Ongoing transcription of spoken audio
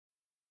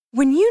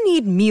When you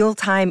need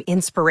mealtime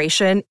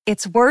inspiration,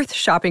 it's worth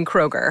shopping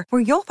Kroger,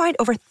 where you'll find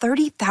over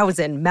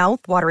 30,000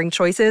 mouth-watering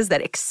choices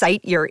that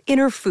excite your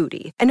inner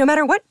foodie. And no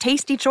matter what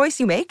tasty choice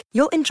you make,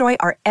 you'll enjoy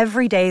our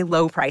everyday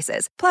low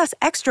prices, plus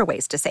extra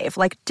ways to save,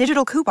 like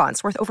digital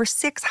coupons worth over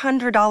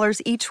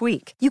 $600 each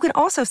week. You can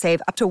also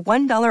save up to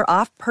 $1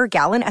 off per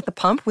gallon at the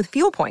pump with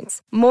fuel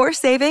points. More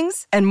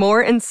savings and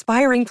more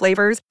inspiring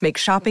flavors make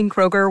shopping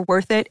Kroger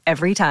worth it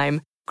every time.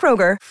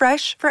 Kroger,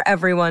 fresh for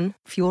everyone.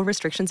 Fuel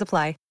restrictions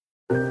apply.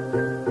 You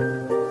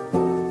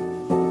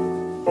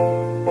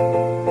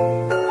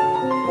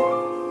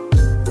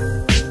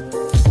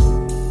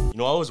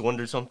know, I always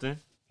wondered something.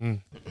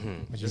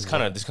 This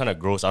kind of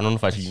gross. I don't know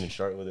if I should even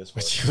start with this.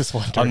 What you was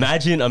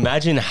wondering?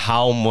 Imagine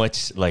how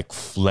much like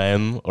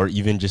phlegm or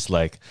even just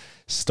like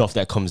stuff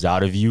that comes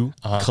out of you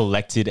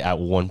collected at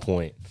one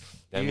point.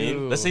 I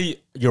mean, let's say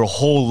your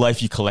whole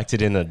life you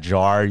collected in a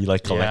jar, you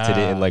like collected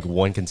it in like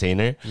one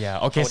container.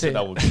 Yeah. Okay. So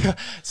that would be?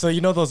 So you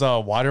know those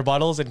water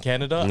bottles in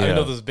Canada? Yeah. I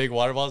know those big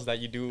water bottles that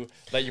you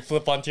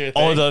flip onto your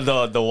thing.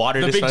 Oh, the water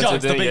the big dispenser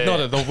jugs, thing?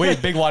 the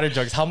big water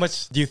jugs. How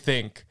much do you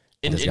think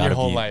in your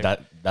whole life?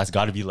 That's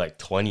got to be like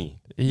 20.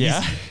 Yeah.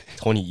 Easy.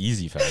 20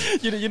 easy, fam.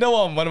 You know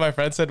one of my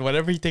friends said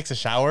whenever he takes a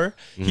shower,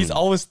 he's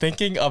always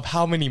thinking of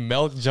how many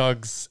milk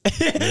jugs.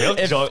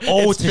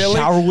 To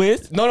shower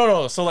with?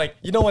 No. So like,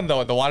 you know when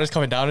the water's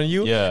coming down on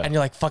you, Yeah. and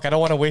you're like, fuck, I don't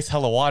want to waste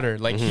hella water.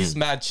 Like he's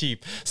mad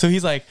cheap. So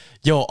he's like,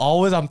 yo,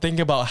 always I'm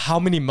thinking about how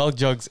many milk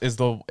jugs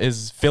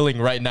is filling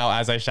right now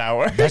as I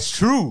shower. That's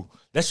true.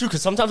 That's true,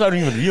 because sometimes I don't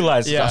even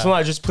realize. Yeah.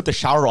 Sometimes I just put the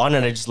shower on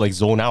and I just like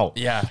zone out.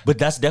 Yeah. But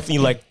that's definitely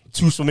like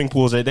 2 swimming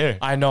pools right there.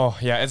 I know.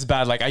 Yeah, it's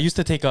bad. Like I used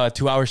to take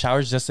 2-hour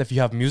showers just if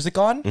you have music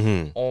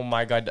on. Oh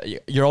my God.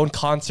 Your own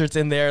concerts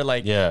in there.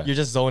 Like you're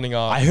just zoning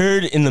off. I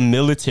heard in the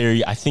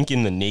military, I think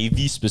in the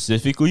Navy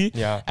specifically,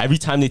 every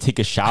time they take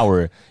a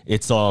shower,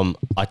 it's a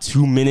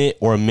 2-minute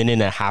or a minute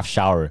and a half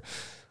shower.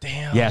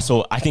 Damn. Yeah,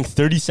 so I think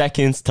 30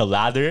 seconds to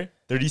lather,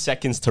 30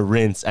 seconds to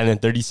rinse, and then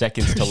 30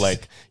 seconds to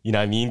like, you know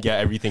what I mean, get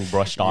everything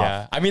brushed off.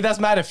 Yeah, I mean, that's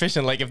mad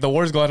efficient. Like if the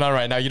war's going on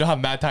right now, you don't have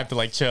mad time to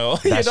like chill.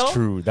 That's you know?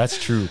 true.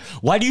 That's true.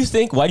 Why do you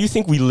think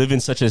we live in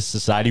such a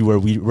society where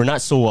we're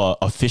not so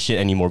efficient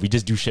anymore? We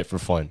just do shit for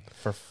fun.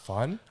 For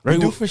fun? Right?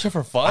 We do for shit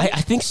for fun? I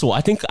think so.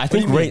 I think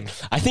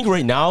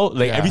right now,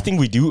 like everything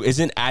we do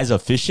isn't as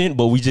efficient,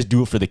 but we just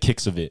do it for the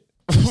kicks of it.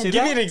 Give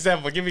me an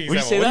example. What do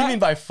you mean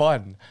by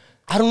fun?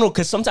 I don't know,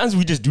 because sometimes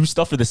we just do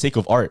stuff for the sake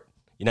of art.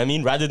 You know what I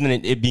mean? Rather than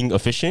it being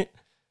efficient.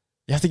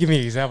 You have to give me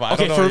an example.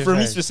 Okay, for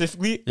me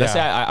specifically, let's say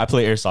I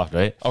play Airsoft,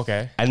 right?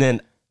 Okay. And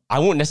then I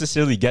won't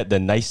necessarily get the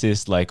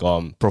nicest like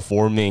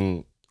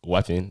performing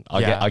weapon.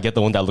 I'll get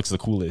the one that looks the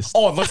coolest.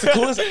 Oh, it looks the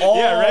coolest? Oh,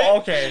 yeah, right?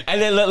 Okay. And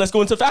then let's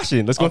go into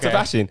fashion. Let's go into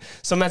fashion.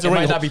 Sometimes it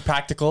might not be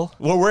practical.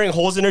 We're wearing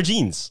holes in our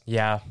jeans.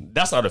 Yeah.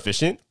 That's not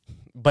efficient.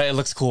 But it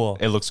looks cool.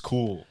 It looks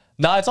cool.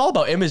 No, it's all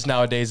about image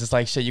nowadays. It's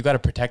like, shit, you got to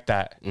protect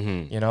that,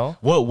 you know?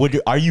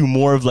 Are you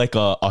more of like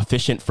a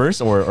efficient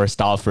first or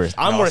style first?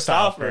 I'm more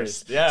style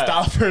first. Yeah.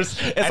 Style first.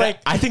 It's like,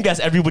 I think that's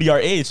everybody our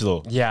age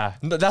though. Yeah.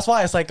 That's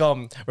why it's like,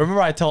 remember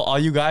I tell all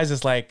you guys,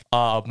 it's like,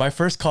 my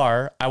first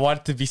car, I want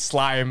it to be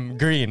slime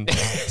green.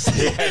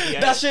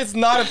 That shit's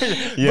not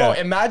efficient. Yeah.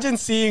 Bro, imagine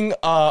seeing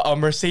a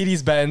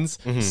Mercedes-Benz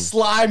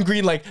slime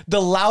green, like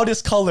the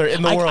loudest color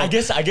in the world. I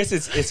guess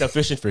it's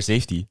efficient for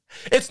safety.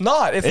 It's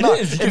not. It's It not.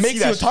 is. You It can makes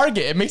see you a that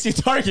target. It makes you a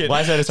target.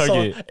 Why is that a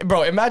target? So,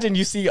 bro, imagine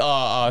you see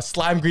a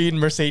slime green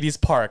Mercedes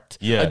parked.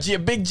 Yeah. A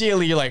big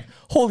GLE, you're like,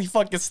 holy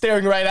fuck, it's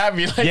staring right at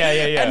me. Like,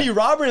 Yeah. Any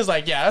robber is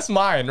like, yeah, that's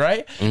mine,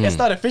 right? It's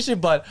not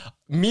efficient, but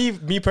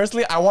me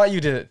personally, I want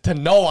you to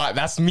know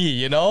that's me,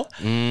 you know?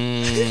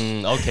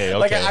 Okay.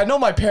 Like, I know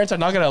my parents are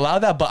not going to allow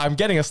that, but I'm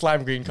getting a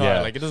slime green car.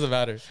 Yeah. Like, it doesn't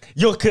matter.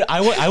 Yo,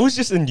 I was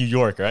just in New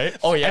York, right?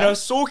 Oh, yeah? And I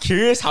was so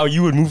curious how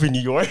you would move in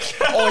New York.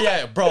 Oh,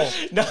 yeah, bro.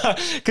 Nah,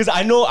 because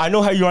I know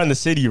how you are in the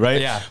city,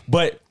 right? Yeah.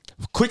 But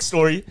quick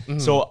story.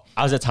 So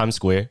I was at Times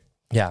Square.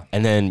 Yeah.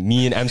 And then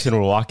me and Emerson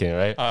were walking,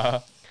 right?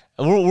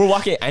 We're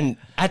walking, and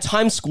at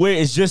Times Square,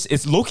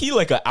 it's low-key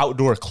like an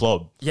outdoor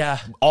club. Yeah.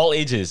 All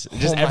ages.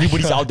 Just my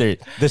everybody's God. out there.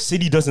 The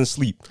city doesn't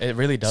sleep. It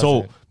really doesn't.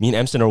 So me and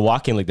Emerson are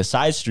walking like the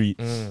side street,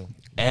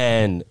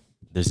 and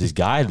there's this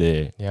guy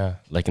there. Yeah.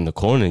 Like in the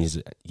corner,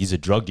 he's a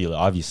drug dealer,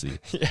 obviously.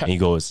 Yeah. And he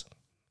goes,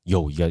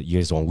 yo, you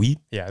guys want weed?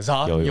 Yeah,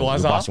 Zah, Yo, you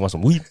want boss, Zah? you want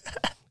some weed?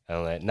 And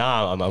I'm like,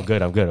 nah, I'm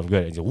good. And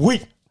he's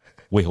like,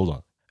 wait, hold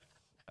on.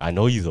 I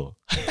know you though.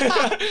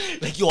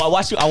 Like, yo, I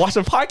watched a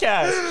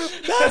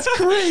podcast. That's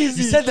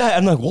crazy. You said that.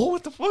 I'm like, whoa,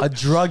 what the fuck? A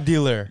drug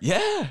dealer.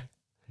 Yeah.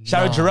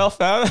 Shout out Jarrell,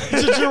 fam.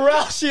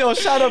 Jarrell, yo,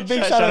 shout out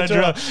Shout out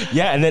Jarrell.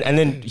 Yeah, and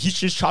then he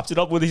just chops it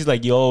up with it. He's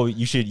like, yo,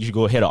 you should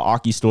go hit an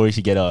Aki store. You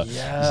should get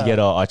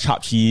a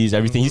chopped cheese,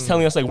 everything. He's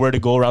telling us like where to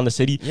go around the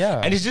city. Yeah.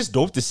 And it's just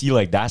dope to see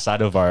like that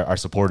side of our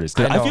supporters.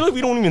 'Cause I I know. feel like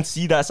we don't even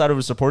see that side of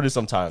our supporters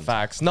sometimes.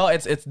 Facts. No,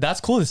 it's that's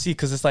cool to see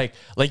because it's like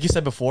you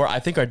said before, I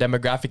think our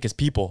demographic is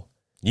people.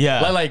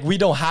 Yeah. Like we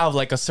don't have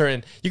like a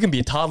certain, you can be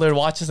a toddler and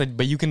watch this, like,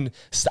 but you can,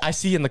 I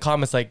see in the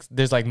comments, like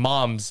there's like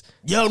moms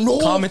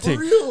commenting.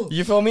 For real.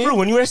 You feel me? Bro,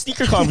 when you were at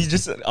SneakerCon, you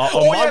just,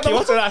 mom came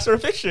up to ask for a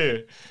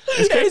picture.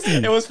 It's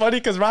crazy. It was funny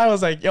because Ryan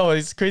was like, yo,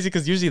 it's crazy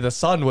because usually the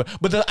son would,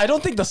 but I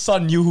don't think the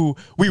son knew who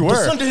we were.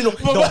 The son didn't know.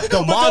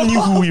 The mom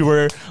knew who we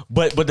were,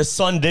 but the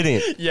son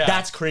didn't. Yeah.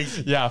 That's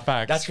crazy. Yeah,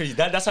 facts. That's crazy.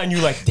 That's how I knew,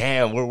 like,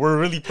 damn, we're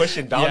really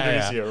pushing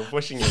boundaries here. We're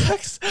pushing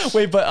it.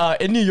 Wait,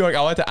 but in New York,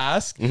 I wanted to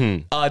ask,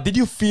 did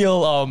you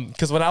feel,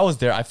 because when I was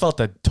there, I felt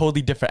a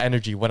totally different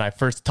energy when I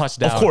first touched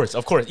down.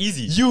 Of course.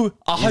 Easy. You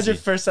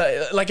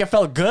 100%, like it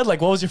felt good?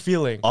 Like what was your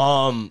feeling?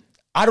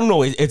 I don't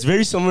know. It's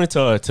very similar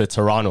to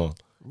Toronto.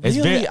 It's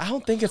Really? I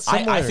don't think it's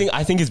similar.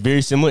 I think it's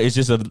very similar. It's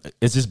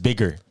just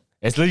bigger.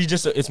 It's literally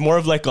just it's more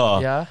of like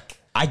a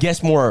I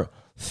guess more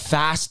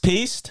fast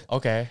paced.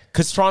 Okay.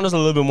 Because Toronto's a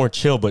little bit more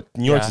chill, but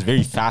New York is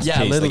very fast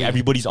paced. literally. Like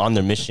everybody's on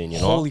their mission, you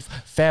know? Holy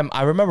fam,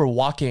 I remember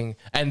walking,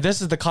 and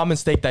this is the common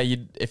mistake that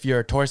if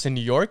you're a tourist in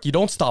New York, you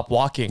don't stop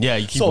walking. Yeah,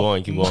 you keep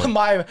going.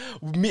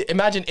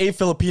 Imagine 8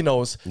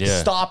 Filipinos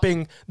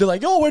stopping. They're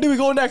like, yo, where do we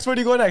go next? Where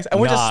do you go next? And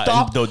we're just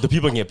stopped. The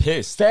people can get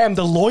pissed. Fam,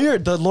 the lawyer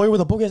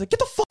with a book is like, get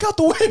the fuck out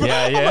the way, bro.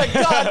 Yeah. I'm like,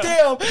 god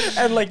damn.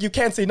 And like, you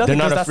can't say nothing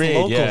They're because not that's the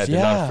afraid. locals.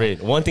 They're not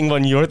afraid. One thing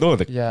about New York, though,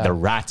 the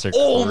rats are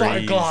crazy. Oh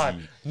my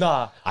god.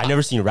 Nah. I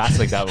never seen rats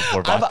like that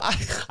before. But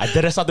I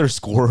thought they were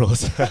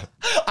squirrels.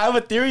 I have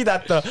a theory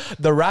that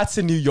the rats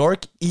in New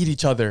York eat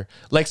each other.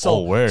 Like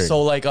so,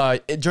 like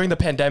during the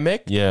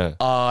pandemic,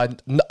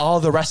 all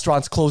the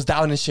restaurants closed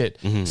down and shit.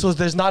 So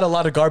there's not a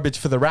lot of garbage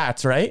for the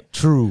rats, right?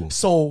 True.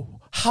 So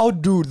how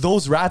do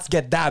those rats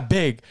get that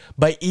big?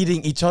 By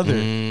eating each other.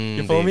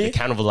 You feel me? They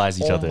cannibalize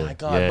each other. Oh my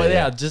god. But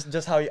yeah,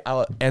 just how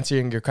I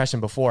answering your question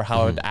before,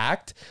 how it would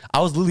act.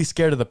 I was really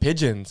scared of the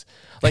pigeons.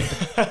 Like,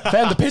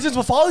 fam, the pigeons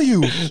will follow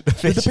you.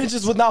 The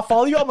pigeons would not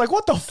follow you. I'm like,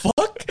 what the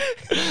fuck?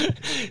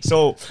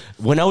 So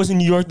when I was in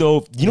New York,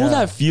 though, you know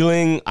that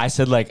feeling I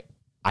said, like,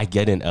 I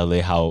get in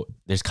LA how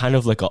there's kind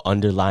of like an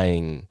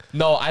underlying.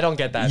 No, I don't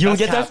get that. You don't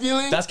get that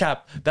feeling? That's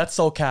cap. That's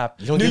so cap.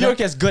 New York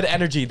has good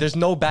energy. There's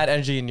no bad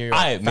energy in New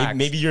York.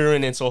 Maybe you're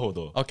in Soho,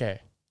 though.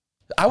 Okay.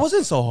 I was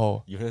in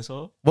Soho. You were in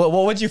Soho? What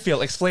would you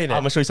feel? Explain it. I'm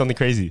going to show you something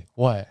crazy.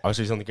 What? I'm going to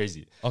show you something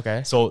crazy.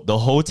 Okay. So the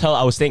hotel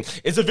I was staying,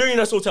 it's a very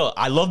nice hotel.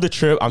 I love the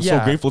trip. I'm so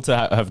grateful to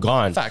have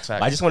gone. Facts.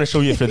 I just want to show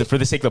you for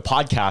the sake of the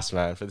podcast,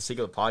 man. For the sake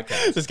of the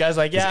podcast. This guy's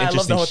like, I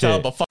love the hotel,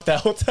 but fuck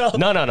that hotel.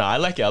 No. I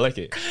like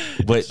it.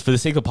 But for the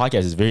sake of the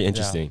podcast, it's very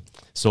interesting.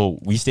 So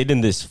we stayed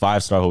in this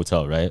 5-star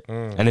hotel, right?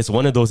 And it's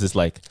one of those, it's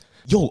like,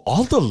 yo,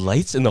 all the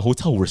lights in the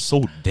hotel were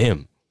so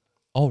dim.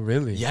 Oh,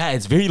 really? Yeah,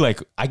 it's very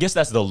like, I guess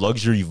that's the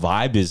luxury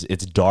vibe, is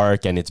it's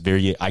dark and it's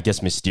very, I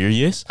guess,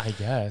 mysterious. I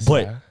guess.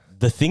 But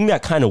the thing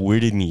that kind of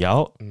weirded me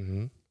out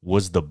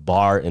was the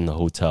bar in the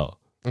hotel.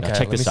 Okay, now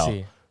check this out.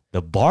 See.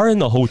 The bar in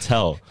the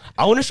hotel.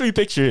 I want to show you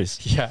pictures.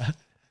 Yeah.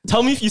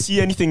 Tell me if you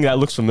see anything that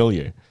looks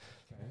familiar.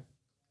 Okay.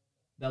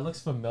 That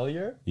looks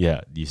familiar?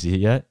 Yeah. Do you see it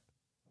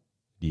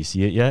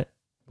yet?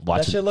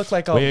 Watch that shit looks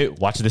like Wait,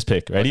 watch this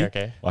pic. Ready?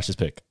 Okay. Watch this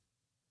pic.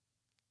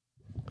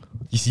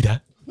 You see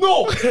that?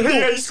 No!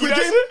 Yeah, you see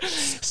that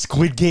shit?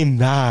 Squid Game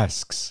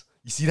masks.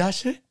 You see that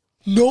shit?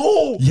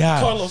 No! Yeah.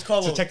 Carlos.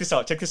 So check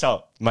this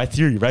out. My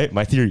theory, right?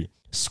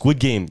 Squid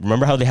Game.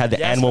 Remember how they had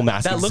the animal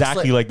mask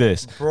exactly like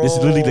this? Bro. This is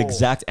literally the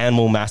exact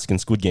animal mask in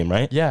Squid Game,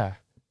 right? Yeah.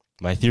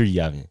 My theory,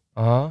 Gavin.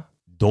 Uh-huh.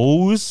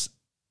 Those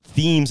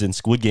themes in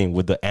Squid Game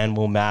with the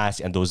animal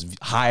mask and those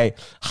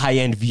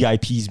high-end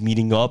VIPs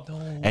meeting up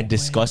and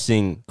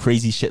discussing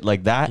crazy shit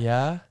like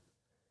that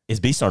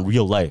is based on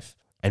real life.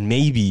 And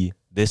maybe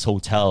this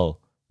hotel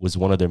was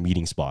one of their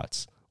meeting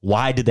spots.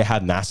 Why did they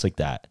have masks like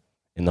that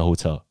in the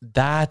hotel?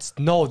 That's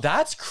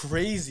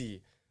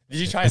crazy. Did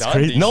you try it on?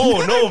 Crazy.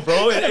 No,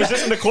 bro. It's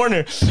just in the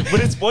corner. But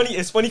it's funny.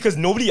 It's funny because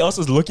nobody else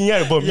was looking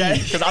at it but me.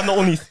 Because I'm the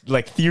only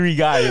like theory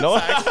guy, you know?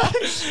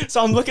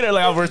 So I'm looking at it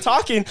like we're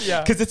talking.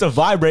 Because it's a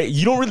vibe, right?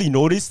 You don't really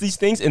notice these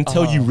things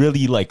until you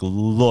really like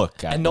look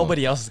at them. And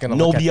nobody else is going to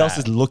look at them. Nobody else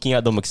is looking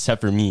at them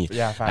except for me.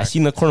 Yeah, I see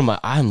in the corner of my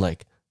eye, I'm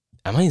like,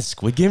 am I in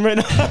Squid Game right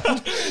now?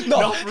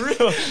 No, for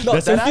real. No,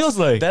 that's what it feels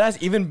like. That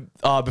has even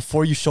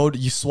before you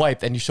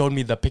swiped and you showed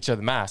me the picture of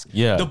the mask.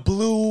 Yeah. The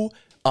blue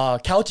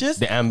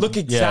couches look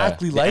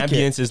exactly like it. The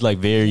ambience is like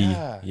very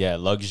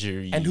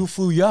luxury. And who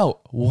flew you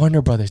out?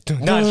 Warner Brothers.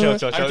 Nah, chill.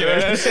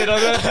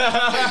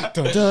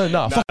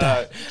 Nah, fuck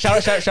that.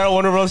 Shout out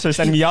Warner Brothers for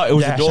sending me out. It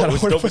was a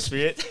dope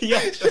experience.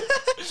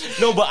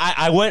 No, but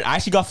I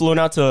actually got flown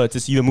out to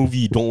see the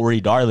movie Don't Worry,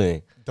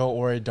 Darling. Don't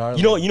Worry, Darling.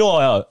 You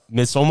know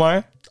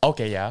Midsommar?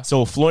 Okay, yeah.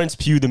 So Florence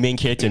Pugh, the main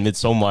character in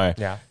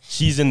Midsommar,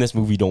 she's in this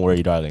movie Don't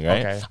Worry, Darling,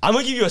 right? Okay. I'm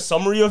going to give you a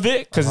summary of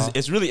it because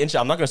it's really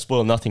interesting. I'm not going to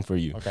spoil nothing for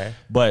you. Okay.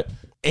 But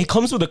it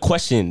comes with a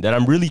question that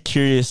I'm really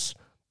curious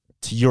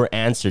to your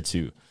answer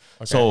to.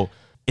 Okay. So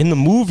in the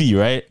movie,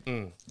 right,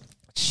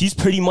 she's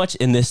pretty much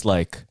in this,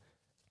 like,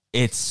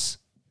 it's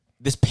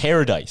this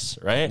paradise,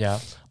 right? Yeah.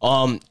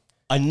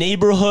 A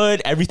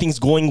neighborhood, everything's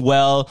going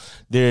well.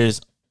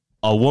 There's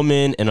a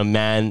woman and a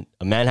man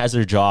has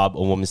their job,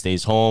 a woman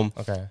stays home.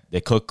 Okay.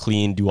 They cook,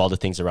 clean, do all the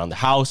things around the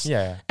house.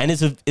 Yeah. And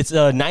it's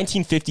a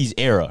 1950s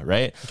era,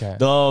 right? Okay.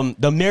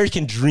 The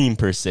American dream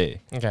per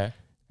se. Okay.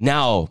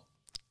 Now,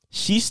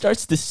 she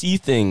starts to see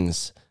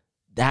things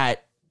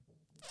that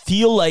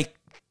feel like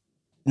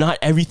not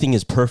everything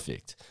is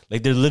perfect.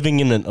 Like they're living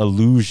in an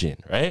illusion,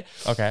 right?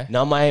 Okay.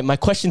 Now, my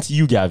question to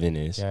you, Gavin,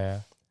 is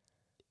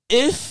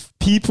if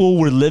people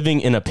were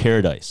living in a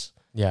paradise,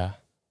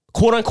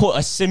 quote unquote,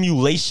 a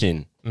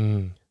simulation,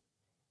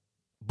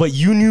 but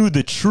you knew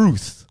the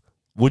truth,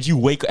 would you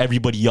wake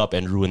everybody up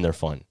and ruin their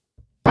fun?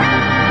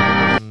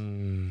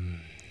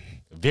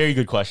 Very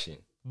good question.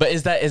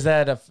 But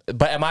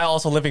but am I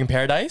also living in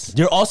paradise?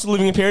 You're also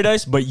living in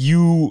paradise, but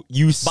you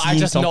see I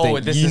just something. know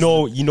this you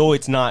know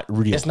it's not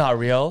real. It's not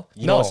real.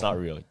 You know it's not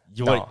real.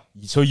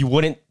 So you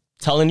wouldn't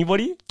tell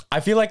anybody?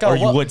 I feel like or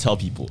you would tell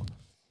people.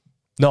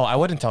 No, I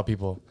wouldn't tell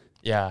people.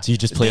 Yeah. So you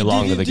just play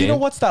along with the game. Do you know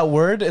what's that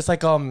word? It's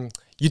like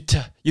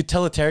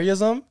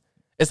utilitarianism.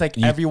 It's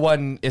like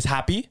everyone is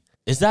happy.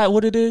 Is that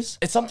what it is?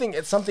 It's something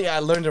I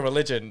learned in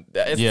religion.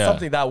 It's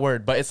something, that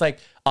word, but it's like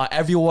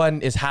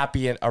everyone is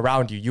happy and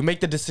around you. You make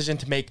the decision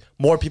to make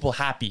more people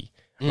happy,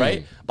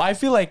 right? But I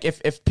feel like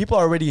if people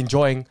are already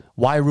enjoying,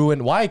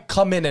 why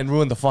come in and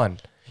ruin the fun?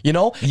 You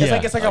know?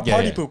 It's like a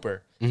party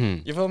pooper.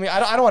 You feel me?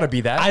 I don't want to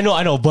be that. I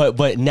know,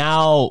 but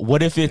now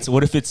what if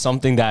it's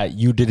something that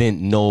you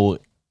didn't know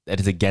that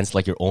is against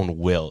like your own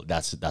will?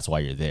 That's why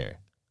you're there.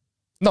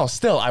 No,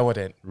 still I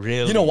wouldn't.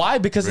 Really? You know why?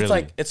 Because it's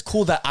like it's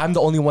cool that I'm the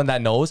only one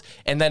that knows,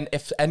 and then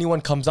if anyone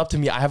comes up to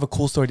me, I have a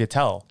cool story to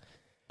tell.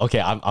 Okay,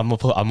 I'm gonna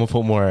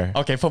put more.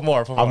 Okay, put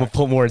more. I'm gonna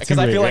put more because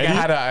I feel like I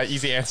had an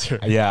easy answer.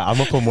 Yeah, I'm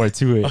gonna put more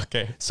to it.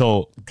 Okay.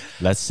 So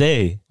let's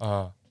say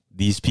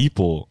these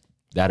people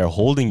that are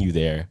holding you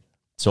there.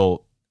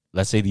 So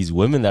let's say these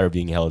women that are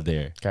being held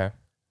there. Okay.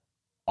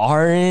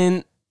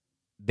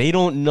 They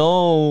don't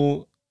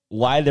know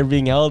why they're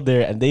being held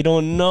there, and they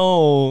don't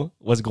know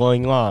what's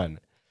going on.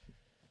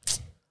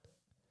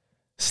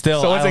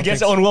 Still, so it's against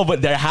their own will,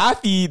 but they're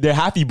happy,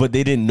 but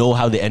they didn't know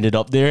how they ended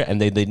up there,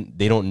 and they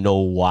don't know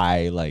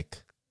why,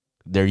 like,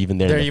 they're even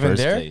there in the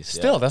first place.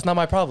 Still, that's not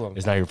my problem.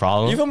 It's not your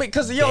problem? You feel me?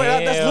 Because, that's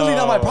literally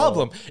not my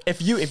problem.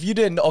 If you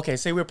didn't, okay,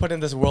 say we're put in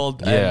this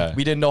world and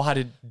we didn't know how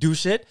to do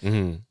shit.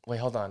 Wait,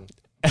 hold on.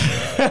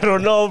 I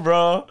don't know,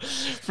 bro.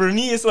 For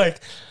me, it's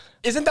like...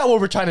 Isn't that what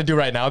we're trying to do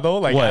right now, though?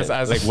 Like,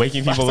 as like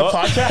waking people up?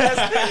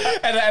 Podcast?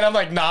 and I'm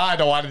like, nah, I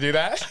don't want to do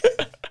that.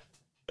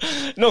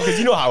 No, because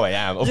you know how I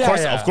am. Of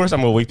course,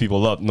 I'm gonna wake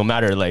people up, no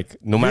matter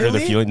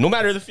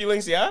the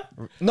feelings. Yeah.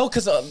 No,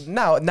 because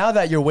now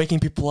that you're waking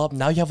people up,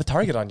 now you have a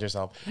target on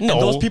yourself. No,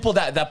 and those people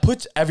that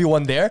put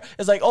everyone there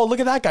is like, oh, look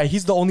at that guy.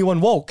 He's the only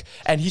one woke,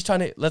 and he's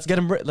trying to let's get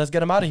him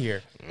out of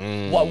here.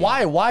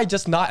 Why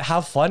just not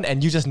have fun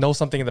and you just know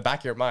something in the back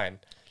of your mind?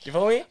 You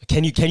feel me?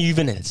 Can you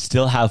even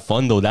still have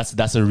fun though?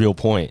 That's a real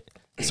point.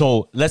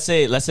 So let's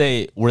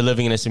say we're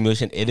living in a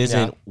simulation. It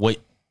isn't what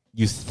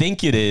you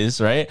think it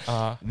is, right?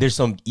 There's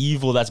some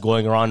evil that's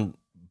going around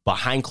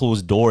behind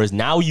closed doors.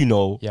 Now you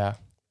know. Yeah.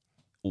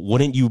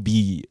 Wouldn't you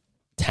be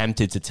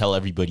tempted to tell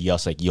everybody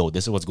else, like, yo,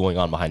 this is what's going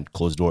on behind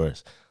closed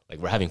doors? Like,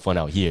 we're having fun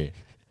out here.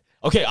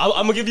 Okay, I'm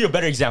gonna give you a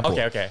better example.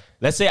 Okay.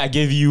 Let's say I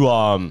give you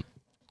a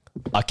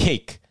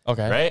cake.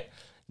 Okay. Right?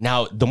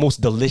 Now, the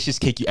most delicious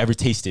cake you ever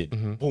tasted.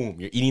 Boom.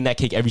 You're eating that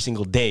cake every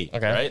single day.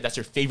 Okay. Right? That's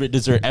your favorite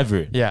dessert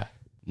ever. Yeah.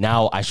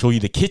 Now I show you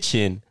the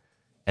kitchen,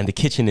 and the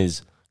kitchen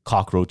is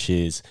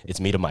cockroaches. It's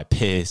made of my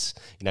piss.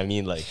 You know what I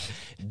mean? Like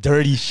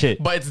dirty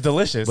shit. But it's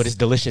delicious. But it's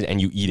delicious,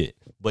 and you eat it.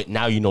 But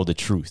now you know the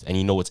truth, and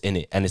you know what's in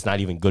it, and it's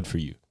not even good for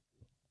you.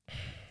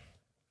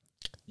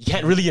 You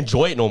can't really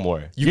enjoy it no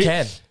more.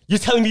 You're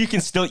telling me you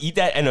can still eat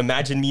that and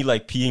imagine me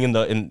like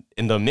peeing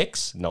in the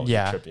mix? No,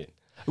 you're tripping.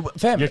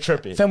 Fam, you're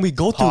tripping. Fam, we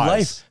go through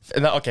life.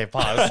 Okay,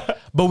 pause.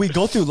 But we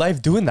go through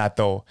life doing that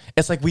though.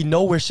 It's like we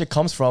know where shit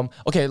comes from.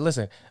 Okay,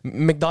 listen,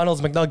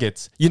 McDonald's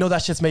McNuggets. You know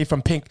that shit's made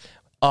from pink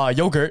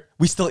yogurt.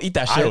 We still eat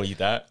that shit. I don't eat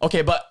that.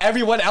 Okay, but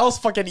everyone else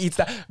fucking eats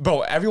that,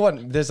 bro.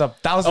 There's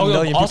 1,000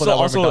 million people that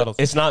love McDonald's.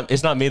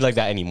 It's not made like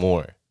that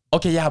anymore.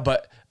 Okay, yeah,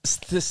 but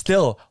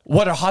still,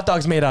 what are hot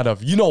dogs made out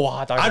of? You know what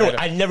hot dogs?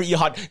 I never eat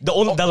hot. The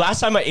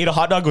last time I ate a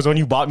hot dog was when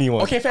you bought me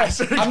one. Okay, fam.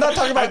 I'm not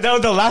talking about that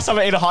was the last time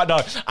I ate a hot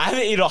dog. I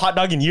haven't eaten a hot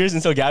dog in years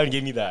until Gavin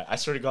gave me that. I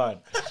swear to God.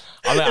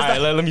 I'm like, all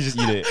right, let me just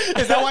eat it.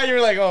 Is that why you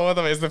were like, oh, what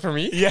the is it for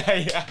me?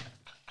 Yeah.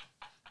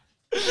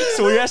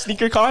 So we're at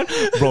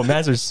SneakerCon, bro.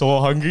 Mans are so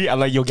hungry. I'm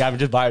like, yo, Gavin,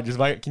 just buy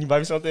it. Can you buy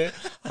me something?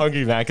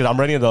 Hungry, man, because I'm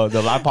running the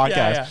live podcast.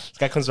 Yeah. This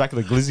guy comes back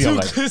with a glizzy. I'm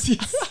like,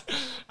 glizzies.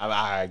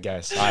 I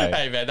guess. Right.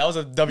 Hey, man, that was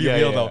a W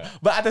meal though.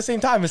 But at the same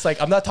time, it's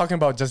like I'm not talking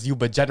about just you,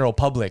 but general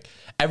public.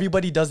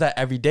 Everybody does that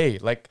every day.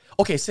 Like,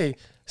 okay, say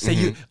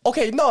you.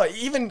 Okay, no,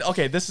 even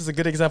okay. This is a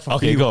good example.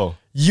 Okay, go.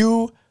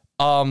 You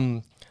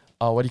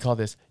what do you call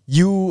this?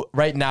 You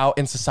right now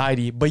in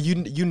society, but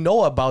you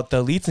know about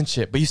the elites and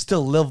shit, but you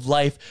still live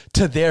life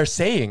to their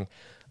saying.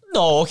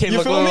 No, okay,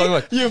 look.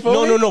 You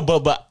feel me? No,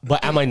 but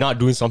am I not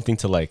doing something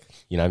to like,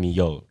 you know what I mean?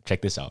 Yo,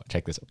 check this out.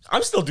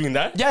 I'm still doing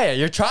that. Yeah,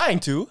 you're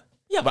trying to.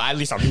 Yeah, but at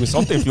least I'm doing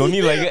something. Feel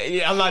me?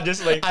 Like I'm not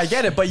just like I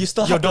get it, but you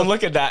still yo, don't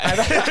look at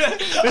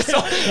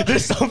that.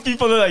 there's some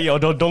people that are like, yo,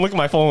 don't look at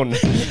my phone. You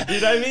know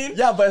what I mean?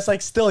 Yeah, but it's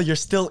like you're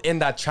still in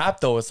that trap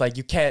though. It's like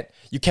you can't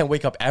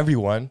wake up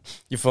everyone.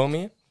 You feel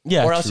me?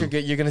 Yeah. Or else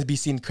you're gonna be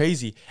seen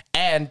crazy.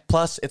 And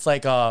plus, it's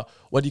like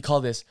what do you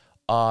call this?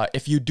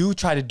 If you do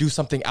try to do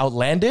something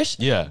outlandish,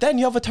 then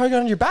you have a target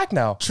on your back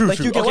now. True, like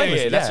true. You get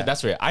okay,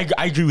 that's right.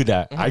 I agree with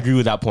that. I agree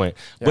with that point.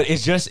 Yeah. But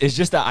it's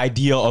just the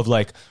idea of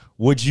like,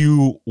 would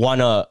you want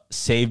to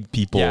save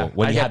people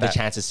when you have the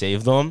chance to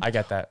save them? I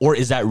get that. Or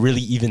is that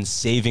really even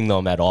saving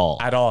them at all?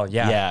 At all,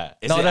 yeah. Yeah.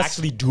 Is it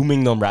actually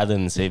dooming them rather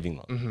than saving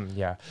them? Mm-hmm,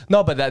 yeah.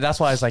 No, but that's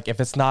why it's like,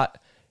 if it's not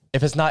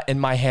in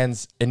my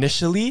hands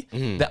initially,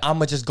 then I'm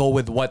gonna just go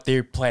with what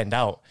they planned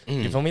out.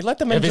 You feel me? Let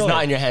them enjoy. If it's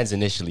not in your hands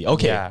initially,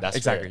 okay, that's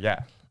exactly fair.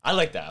 Yeah. I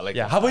like that.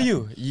 Yeah. How about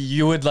you?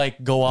 You would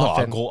like go off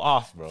and go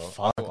off, bro.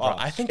 Fuck, go bro. off.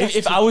 I think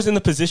if I was in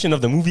the position of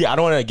the movie, I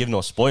don't want to give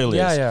no spoilers.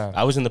 Yeah.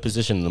 I was in the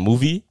position of the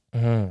movie.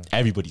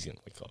 Everybody's gonna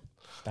wake up.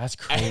 That's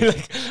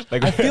crazy.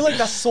 I feel like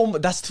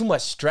that's too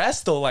much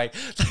stress though. Like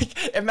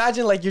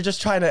imagine like you're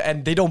just trying to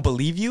and they don't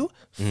believe you.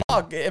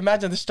 Fuck.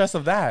 Imagine the stress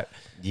of that.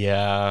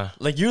 Yeah.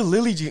 Like you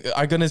literally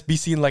are gonna be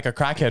seen like a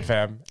crackhead,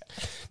 fam.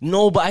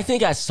 No, but I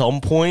think at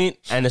some point,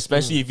 and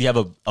especially if you have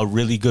a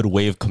really good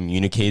way of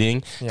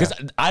communicating, because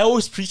I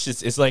always preach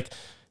this, it's like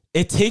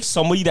it takes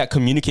somebody that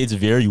communicates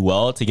very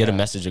well to get a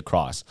message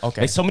across.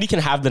 Okay. Like somebody can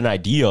have an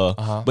idea,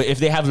 but if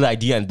they have the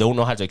idea and don't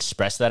know how to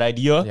express that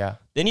idea,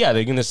 then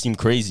they're gonna seem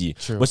crazy.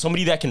 True. But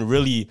somebody that can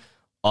really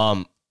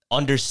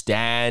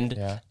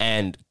understand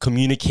and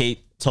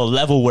communicate to a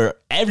level where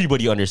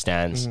everybody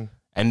understands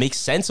and make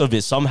sense of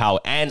it somehow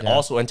and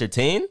also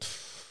entertain.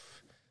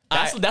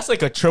 That's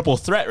like a triple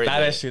threat right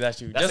there. That's true.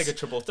 That's like a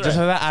triple threat. Just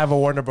for that, I have a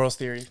Warner Bros.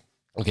 Theory.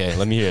 Okay,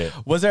 let me hear it.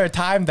 Was there a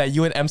time that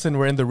you and Emson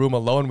were in the room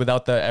alone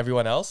without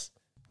everyone else?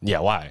 Yeah,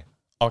 why?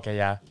 Okay,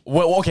 yeah.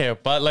 Well, okay,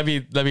 but let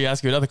me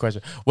ask you another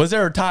question. Was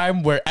there a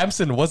time where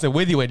Emson wasn't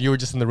with you and you were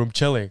just in the room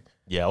chilling?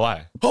 Yeah,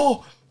 why?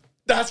 Oh,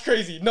 that's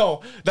crazy.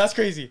 No, that's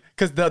crazy.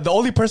 Because the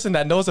only person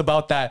that knows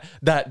about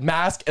that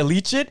mask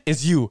elite shit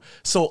is you.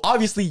 So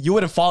obviously you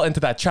wouldn't fall into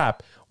that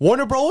trap.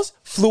 Warner Bros.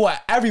 Flew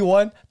at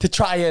everyone to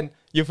try and,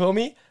 you feel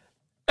me?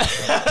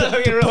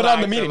 Put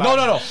on the meeting.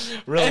 No.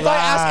 Relax. If I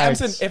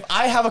ask Emson, if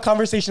I have a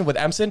conversation with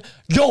Emson,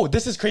 yo,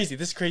 this is crazy.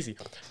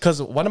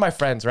 Because one of my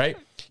friends, right?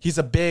 He's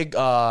a big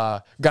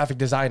graphic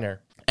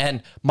designer.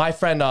 And my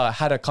friend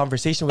had a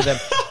conversation with him.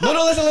 No,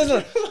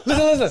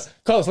 listen.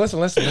 Carlos,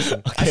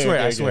 listen. Okay,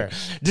 I swear.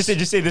 Just say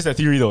this is a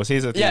theory though. Say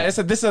it's a theory. Yeah, this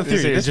is a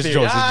theory. It's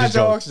just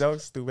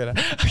jokes, stupid.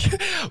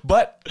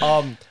 But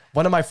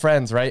one of my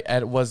friends, right,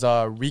 and was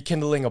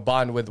rekindling a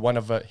bond with one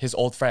of his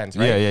old friends,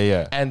 right?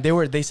 Yeah. And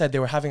they said they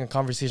were having a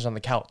conversation on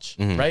the couch,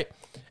 right?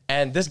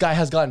 And this guy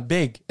has gotten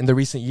big in the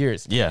recent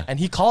years. Yeah. And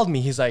he called me.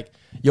 He's like,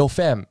 "Yo,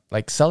 fam,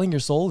 like selling your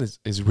soul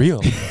is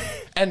real."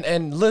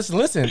 And listen.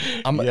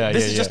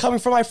 This is just coming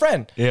from my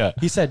friend. Yeah.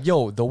 He said,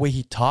 "Yo, the way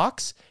he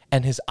talks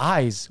and his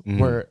eyes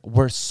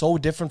were so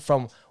different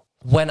from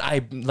when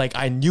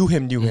I knew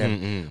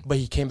him, but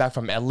he came back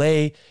from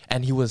LA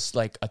and he was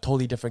like a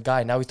totally different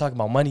guy. Now he's talking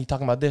about money,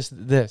 talking about this.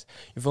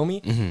 You feel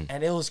me?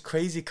 And it was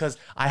crazy because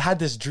I had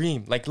this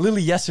dream, like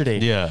literally yesterday.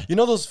 Yeah. You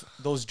know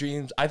those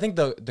dreams? I think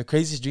the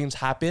craziest dreams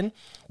happen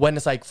when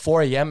it's like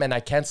 4 a.m. and I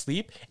can't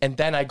sleep, and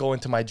then I go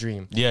into my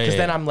dream. Because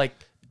then I'm like,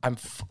 I'm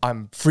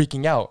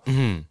freaking out.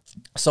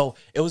 So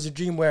it was a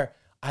dream where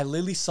I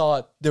literally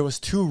saw there was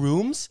 2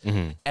 rooms,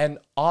 and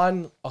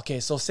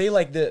so say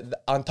like the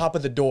on top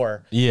of the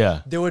door,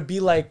 there would be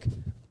like,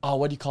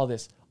 what do you call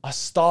this? A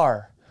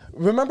star.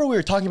 Remember we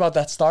were talking about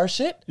that star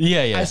shit?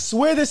 Yeah. I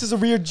swear this is a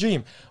weird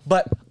dream,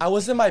 but I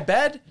was in my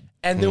bed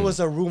and there was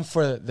a room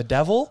for the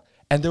devil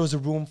and there was a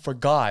room for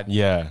God.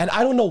 Yeah. And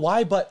I don't know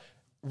why, but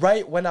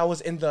right when I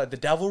was in the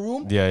devil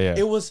room,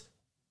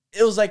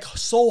 it was like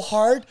so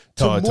hard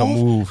to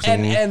move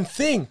and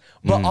thing.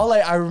 But all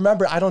I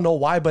remember, I don't know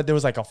why, but there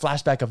was like a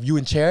flashback of you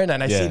and Sharon,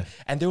 and I seen,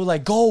 and they were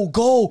like,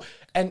 go.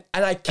 And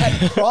I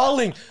kept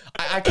crawling.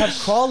 I kept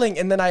crawling,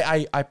 and then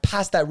I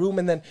passed that room,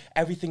 and then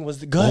everything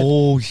was good.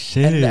 Oh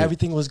shit! And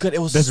everything was good. It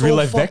was that's so real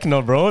life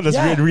Vecna, bro. That's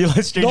real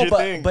life Stranger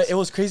Things. But it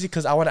was crazy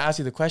because I want to ask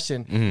you the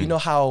question. You know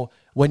how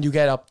when you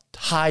get up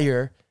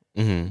higher,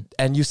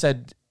 and you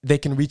said they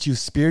can reach you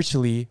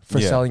spiritually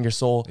for selling your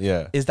soul.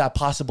 Yeah. Is that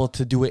possible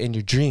to do it in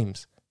your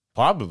dreams?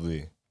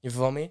 Probably. You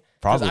feel me?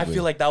 Probably. I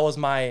feel like that was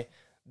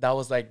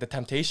like the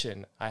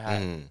temptation I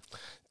had.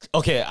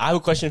 Okay, I have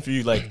a question for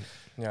you. Like,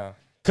 yeah.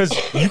 Because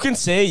you can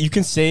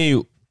say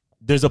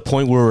there's a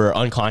point where we're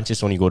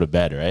unconscious when you go to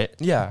bed, right?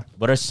 Yeah.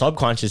 But our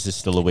subconscious is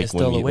still awake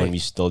when we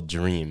still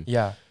dream.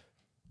 Yeah.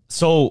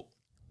 So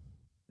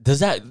does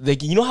that,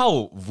 like, you know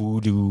how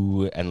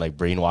voodoo and like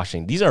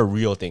brainwashing, these are a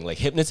real thing. Like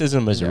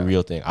hypnotism is a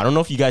real thing. I don't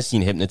know if you guys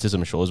seen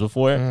hypnotism shows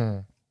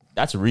before.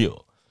 That's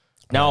real.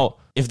 Now,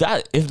 if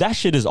that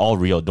shit is all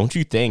real, don't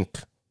you think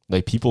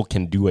like people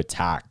can do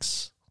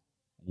attacks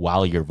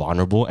while you're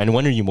vulnerable? And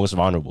when are you most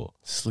vulnerable?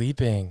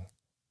 Sleeping.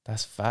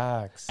 That's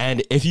facts.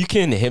 And if you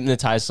can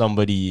hypnotize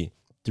somebody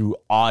through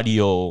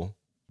audio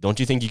don't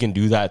you think you can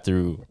do that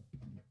through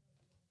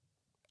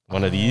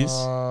one of these?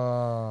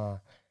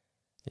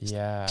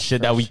 Yeah.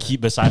 Shit that we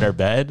keep beside our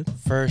bed.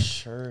 For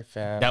sure,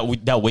 fam.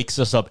 That wakes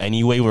us up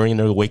anyway. We're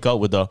gonna wake up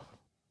with a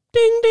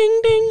ding,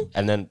 ding, ding,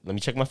 and then let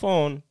me check my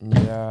phone.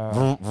 Yeah.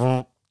 Vroom,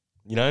 vroom.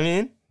 You know what I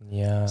mean?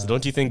 Yeah. So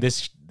don't you think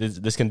this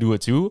can do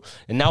it too?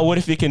 And now what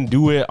if it can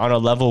do it on a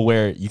level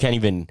where you can't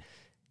even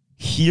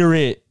hear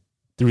it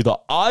through the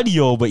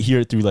audio, but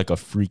hear it through like a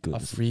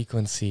frequency? A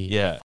frequency.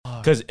 Yeah.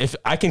 Because if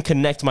I can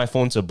connect my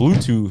phone to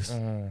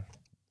Bluetooth,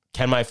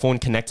 can my phone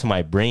connect to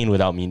my brain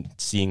without me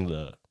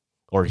seeing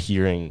or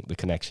hearing the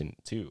connection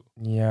too?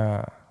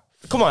 Yeah.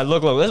 Come on,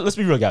 look. Let's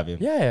be real, Gavin.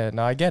 Yeah,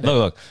 no, I get it.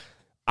 Look.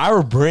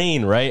 Our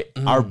brain, right?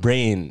 Our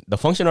brain, the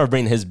function of our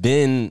brain has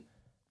been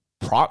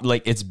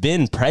it's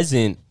been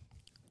present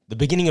the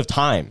beginning of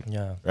time.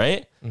 Yeah.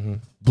 Right?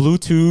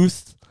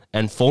 Bluetooth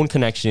and phone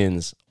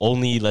connections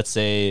only, let's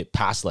say,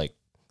 past like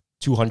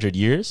 200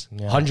 years,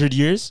 100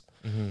 years.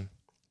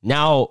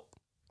 Now,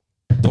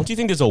 don't you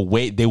think there's a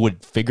way they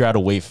would figure out a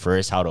way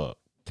first how to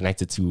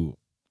connect it to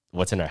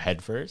what's in our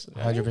head first?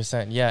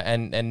 100%. Yeah.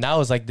 And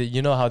now it's like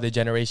you know how the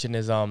generation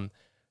is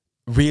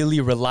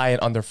really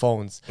reliant on their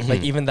phones.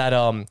 Like even that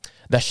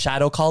the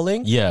shadow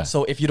calling. Yeah.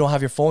 So if you don't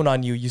have your phone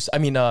on you,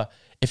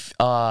 if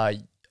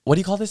what do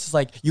you call this? It's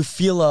like you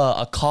feel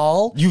a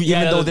call,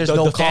 even though there's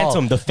no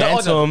call. The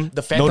phantom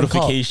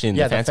notification.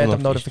 Yeah, the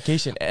phantom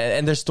notification.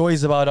 And there's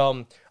stories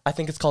about I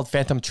think it's called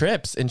phantom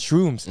trips and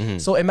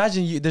shrooms. So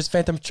imagine there's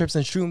phantom trips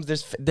and shrooms.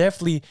 There's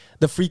definitely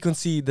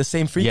the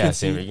same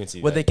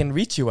frequency where they can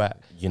reach you at.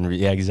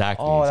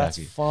 Exactly. Oh,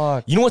 exactly. that's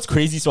fucked. You know what's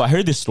crazy? So I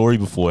heard this story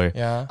before.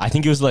 Yeah. I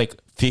think it was like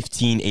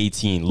 15,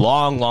 18,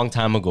 long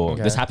time ago.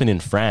 Okay. This happened in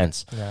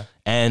France. Yeah.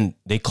 And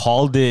they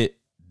called it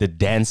the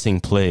dancing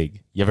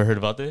plague. You ever heard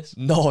about this?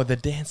 No, the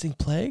dancing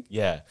plague?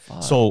 Yeah.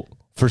 Fuck. So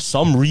for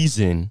some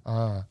reason,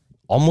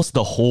 almost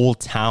the whole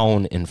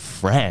town in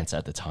France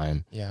at the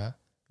time,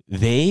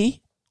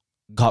 they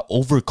got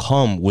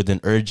overcome with an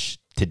urge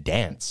to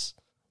dance.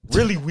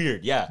 Really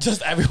weird, yeah.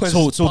 Just everyone.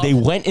 So they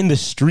went in the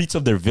streets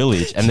of their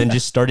village and then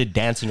just started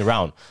dancing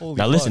around.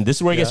 Now listen, this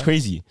is where it gets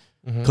crazy,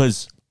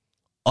 because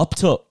up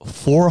to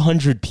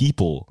 400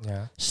 people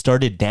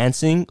started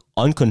dancing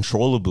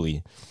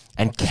uncontrollably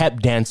and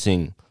kept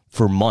dancing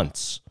for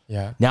months.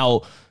 Yeah.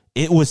 Now,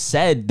 it was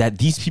said that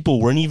these people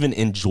weren't even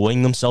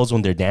enjoying themselves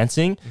when they're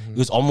dancing. It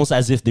was almost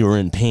as if they were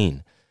in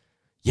pain.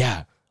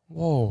 Yeah.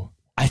 Whoa.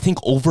 I think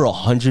over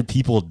 100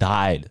 people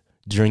died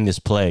during this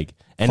plague.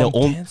 And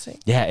dancing?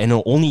 Yeah, and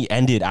it only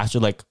ended after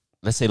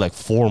let's say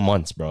 4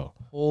 months, bro.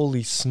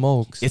 Holy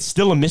smokes. It's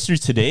still a mystery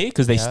today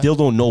because they still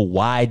don't know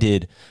why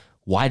did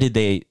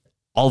they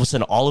all of a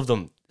sudden all of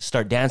them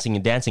start dancing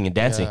and dancing and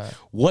dancing. Yeah.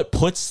 What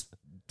puts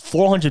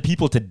 400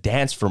 people to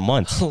dance for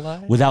months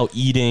without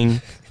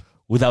eating,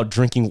 without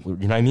drinking, you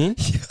know what I mean?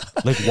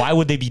 Like, why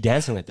would they be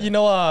dancing like that? You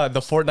know the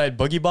Fortnite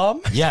Boogie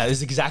Bomb? Yeah,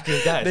 it's exactly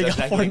like that. They got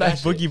exactly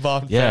Fortnite Boogie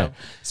Bomb. Yeah.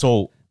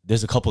 So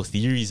there's a couple of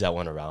theories that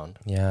went around.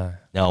 Yeah.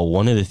 Now,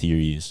 one of the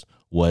theories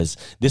was,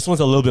 this one's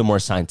a little bit more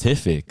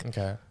scientific.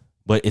 Okay.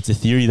 But it's a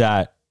theory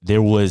that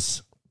there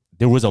was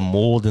a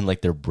mold in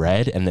like their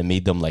bread and that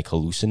made them like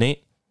hallucinate.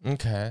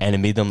 Okay. And it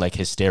made them like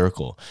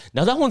hysterical.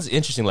 Now that one's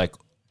interesting, like,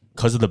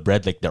 because of the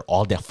bread, like they're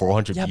all there,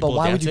 400 people. Yeah, but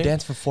why dancing. Would you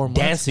dance for 4 months?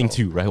 Dancing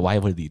too, right? Why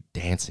would they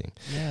dancing?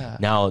 Yeah.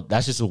 Now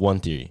that's just one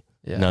theory.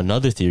 Yeah. Now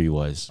another theory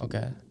was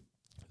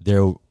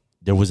there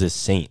was a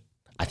saint.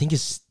 I think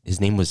his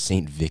name was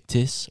Saint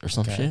Victus or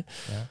some shit.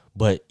 Yeah.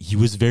 But he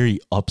was very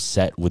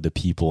upset with the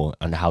people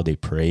and how they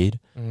prayed,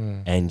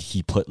 and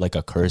he put like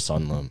a curse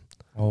on them.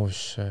 Oh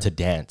shit. To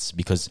dance,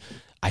 because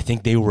I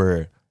think they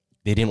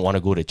didn't want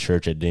to go to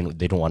church, or they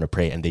didn't want to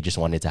pray, and they just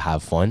wanted to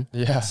have fun.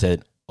 Yeah.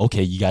 Said,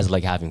 okay, you guys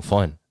like having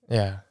fun.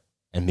 Yeah.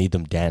 And made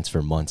them dance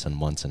for months and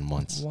months and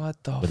months.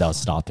 What the without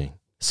stopping.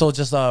 So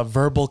just a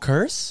verbal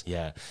curse?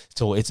 Yeah.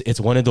 So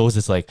it's one of those,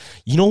 it's like,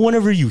 you know,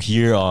 whenever you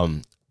hear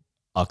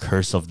a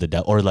curse of the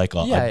devil, or like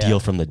a deal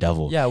from the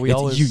devil. Yeah,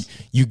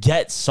 you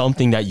get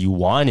something that you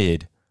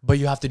wanted, but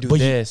you have to do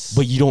this.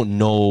 But you don't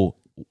know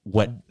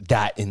what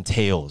that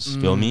entails.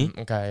 Feel me?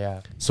 Okay,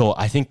 yeah. So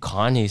I think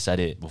Kanye said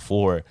it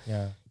before.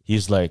 Yeah.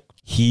 He's like,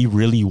 he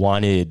really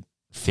wanted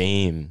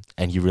fame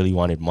and he really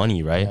wanted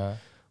money, right? Yeah.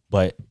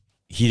 But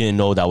he didn't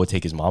know that would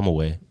take his mom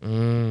away. Yeah, you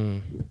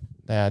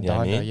know what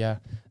I mean? Yeah.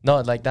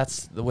 No, like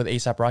that's with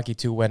A$AP Rocky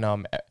too.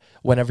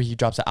 Whenever he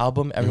drops an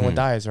album, everyone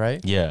dies, right?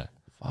 Yeah.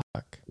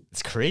 Fuck.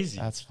 It's crazy.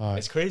 That's fucked.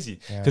 It's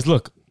crazy. Because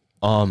look,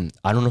 I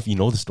don't know if you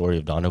know the story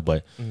of Donna,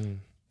 but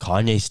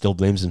Kanye still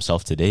blames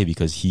himself today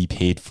because he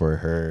paid for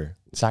her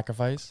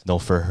sacrifice. No,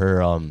 for her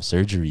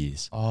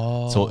surgeries.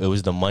 Oh. So it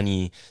was the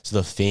money, so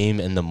the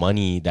fame and the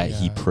money that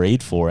he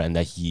prayed for and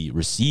that he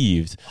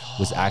received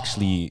was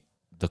actually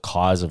the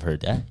cause of her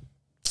death.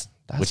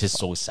 Which is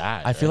so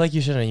sad. I feel like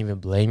you shouldn't even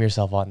blame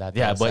yourself on that.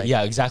 Yeah, but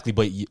yeah, exactly.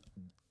 But you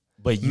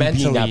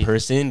mentally, being that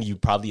person, you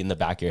probably in the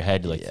back of your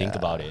head think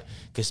about it,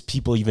 because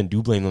people even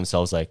do blame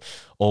themselves, like,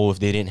 oh, if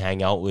they didn't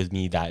hang out with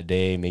me that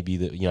day, maybe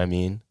you know what I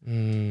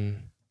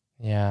mean?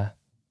 Yeah,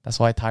 that's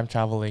why time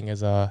traveling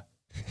is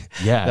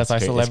Yeah. That's why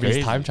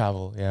celebrities time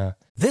travel. Yeah.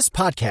 This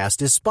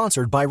podcast is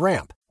sponsored by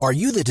Ramp. Are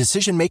you the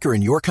decision maker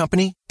in your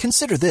company?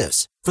 Consider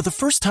this. For the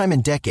first time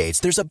in decades,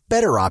 there's a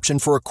better option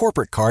for a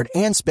corporate card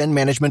and spend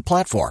management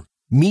platform.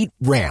 Meet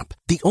Ramp,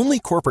 the only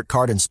corporate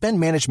card and spend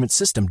management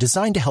system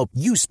designed to help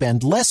you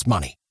spend less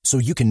money so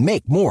you can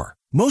make more.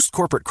 Most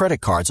corporate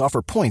credit cards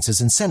offer points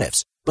as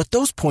incentives, but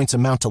those points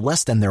amount to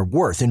less than their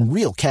worth in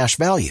real cash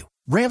value.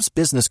 Ramp's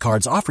business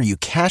cards offer you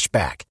cash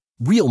back,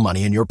 real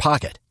money in your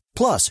pocket.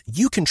 Plus,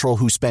 you control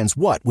who spends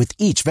what with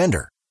each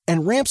vendor.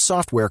 And Ramp's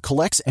software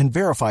collects and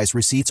verifies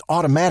receipts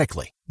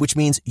automatically, which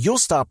means you'll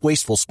stop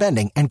wasteful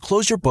spending and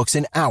close your books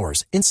in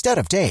hours instead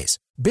of days.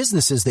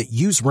 Businesses that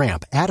use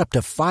Ramp add up to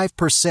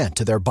 5%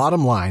 to their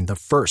bottom line the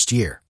first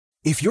year.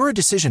 If you're a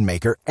decision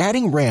maker,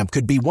 adding Ramp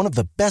could be one of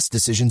the best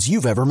decisions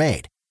you've ever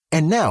made.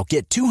 And now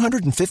get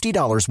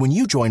 $250 when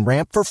you join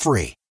Ramp for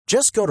free.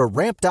 Just go to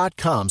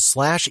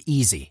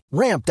ramp.com/easy.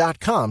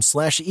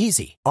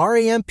 Ramp.com/easy.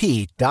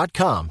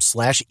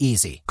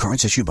 RAMP.com/easy.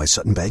 Cards issued by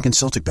Sutton Bank and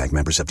Celtic Bank,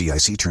 members of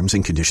FDIC. Terms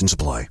and conditions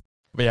apply.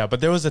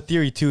 But there was a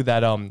theory too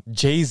that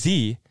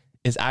Jay-Z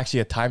is actually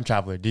a time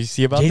traveler. Did you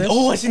see about this?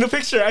 Oh, I seen the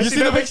picture. I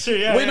seen the picture.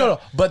 Yeah. Wait, no.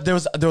 But there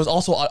was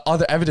also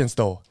other evidence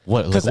though.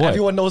 What? Because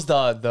everyone knows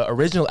the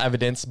original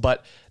evidence,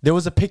 but there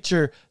was a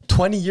picture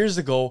 20 years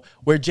ago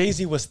where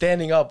Jay-Z was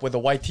standing up with a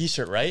white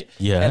T-shirt, right?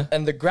 Yeah.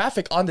 And the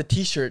graphic on the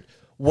T-shirt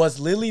was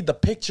literally the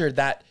picture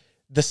that.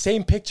 The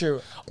same picture.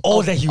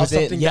 That he was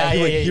in. Yeah,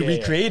 he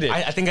recreated.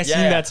 I think I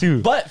seen that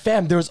too. But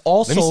fam, there was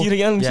also. Let me see it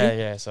again.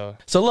 Yeah. So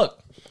look,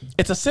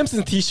 it's a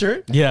Simpsons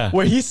T-shirt. Yeah.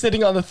 Where he's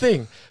sitting on the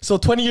thing. So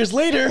 20 years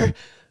later.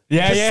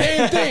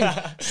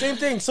 Same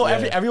thing. So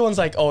everyone's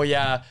like, oh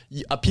yeah,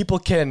 people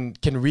can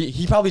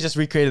he probably just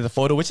recreated the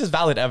photo, which is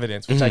valid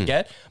evidence, which I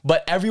get.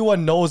 But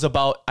everyone knows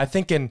about. I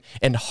think in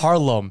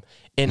Harlem,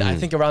 I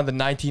think around the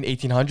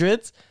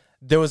 1800s.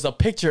 There was a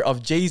picture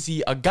of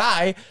Jay-Z, a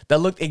guy that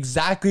looked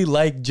exactly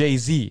like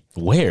Jay-Z.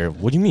 Where?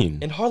 What do you mean?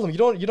 In Harlem. You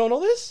don't know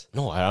this?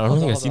 No, I don't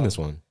think I've seen this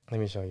one. Let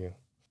me show you.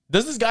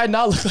 Does this guy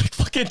not look like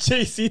fucking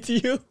Jay-Z to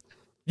you?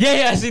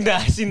 Yeah, I seen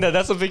that.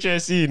 That's a picture I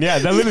seen. Yeah,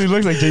 that literally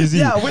looks like Jay-Z.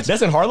 Yeah,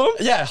 that's in Harlem?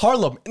 Yeah,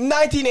 Harlem.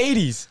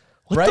 1980s.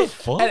 What the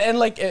fuck? And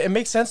like, it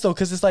makes sense though,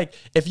 because it's like,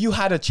 if you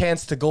had a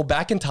chance to go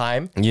back in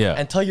time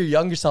and tell your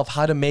younger self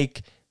how to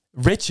make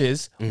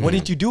riches,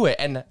 wouldn't you do it?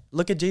 And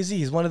look at Jay-Z.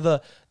 He's one of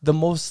the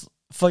most...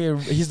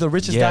 he's the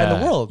richest guy in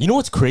the world. You know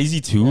what's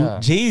crazy too?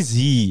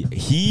 Jay-Z,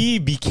 he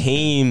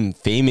became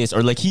famous,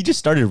 or like he just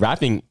started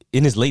rapping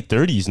in his late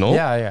 30s, no?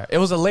 Yeah. It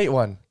was a late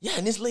one. Yeah,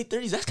 in his late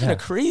 30s. That's kind of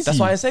crazy. That's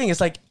why I'm saying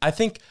it's like I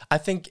think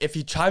if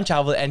he time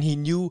traveled and he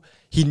knew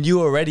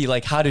already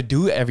like how to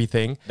do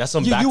everything. That's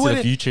some Back to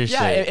the Future shit.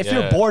 Yeah, if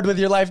you're bored with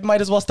your life,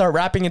 might as well start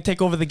rapping and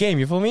take over the game.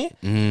 You feel me?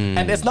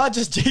 And it's not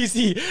just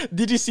Jay-Z.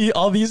 Did you see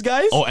all these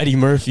guys? Oh, Eddie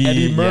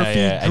Murphy.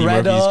 Greta. Eddie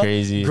Murphy's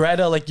crazy.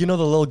 Greta, like the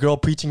little girl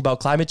preaching about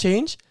climate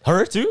change.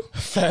 Her too?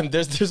 Fam,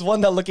 there's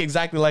one that look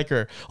exactly like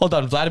her. Hold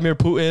on, Vladimir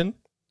Putin.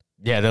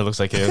 Yeah, that looks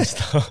like him.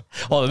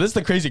 Oh, this is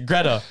the crazy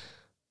Greta.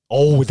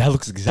 Oh, that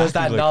looks exactly like her.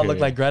 Does that not look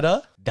like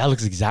Greta? That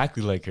looks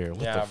exactly like her. What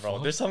the bro.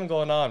 Fuck? There's something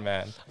going on,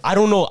 man. I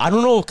don't know,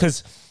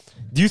 because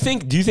do you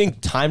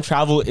think time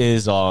travel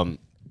is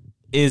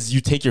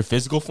you take your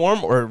physical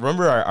form, or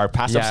remember our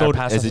past episode?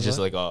 Is it just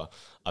like a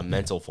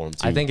mental form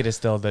too? I think it is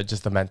still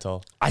just the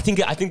mental. I think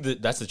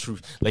that's the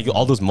truth. Like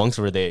all those monks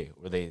where they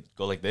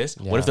go like this.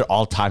 Yeah. What if they're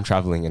all time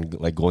traveling and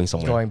like going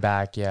somewhere? Going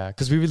back, yeah.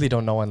 Because we really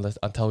don't know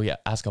until we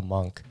ask a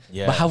monk.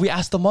 Yeah. But have we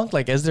asked the monk?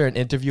 Like, is there an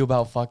interview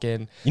about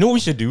fucking? You know what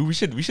we should do? We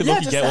should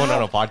get one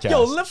on a podcast.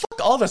 Yo,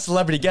 fuck all the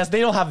celebrity guests.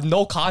 They don't have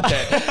no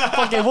content.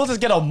 Fucking, we'll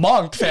just get a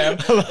monk, fam.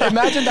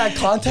 Imagine that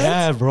content.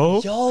 Yeah,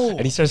 bro. Yo.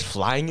 And he starts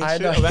flying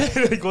and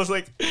shit. It goes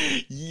like,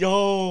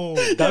 yo,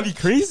 that'd be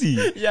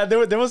crazy. Yeah,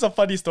 there was a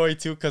funny story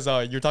too. Because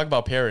you're talking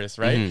about Paris,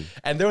 right?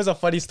 And there was a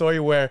funny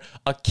story where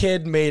a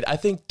kid made, I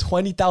think,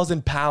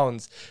 20,000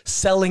 pounds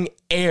selling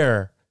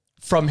air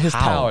from his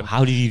town.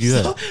 How did he do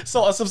that?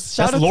 So that's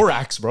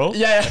Lorax, bro.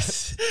 Yeah.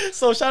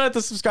 So shout out to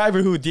the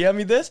subscriber who DM'd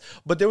me this.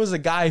 But there was a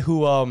guy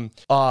who,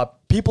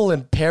 people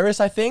in Paris,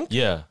 I think,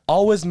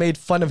 always made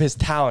fun of his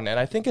town. And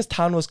I think his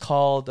town was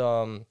called,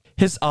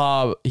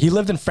 he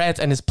lived in France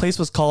and his place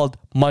was called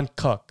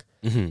Montcuq.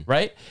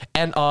 Right?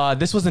 And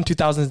this was in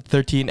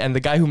 2013, and the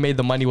guy who made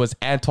the money was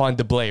Antoine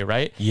Deblay,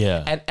 right?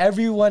 Yeah. And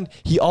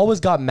he always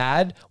got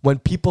mad when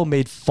people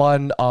made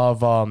fun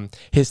of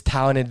his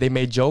town and they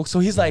made jokes. So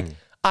he's like,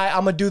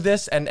 I'm gonna do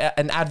this and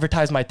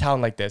advertise my town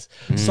like this.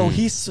 So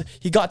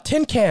he got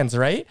tin cans,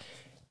 right?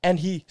 And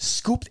he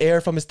scooped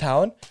air from his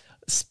town,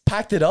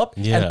 packed it up,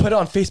 and put it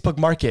on Facebook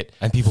Market.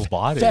 And people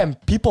bought it. Fam,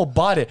 people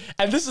bought it.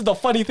 And this is the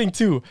funny thing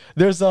too.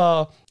 There's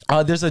a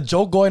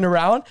joke going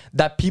around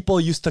that people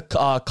used to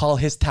call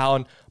his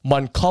town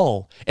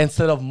Montcuq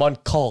instead of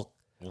Montcuq,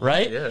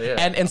 right?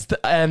 Yeah.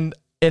 And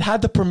it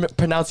had the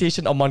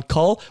pronunciation of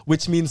Montcuq,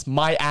 which means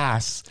my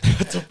ass.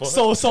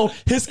 So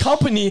his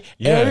company,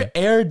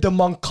 Air de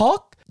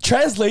Montcuq,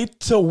 translate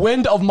to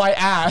wind of my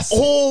ass.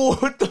 Oh,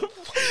 what the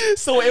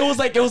So it was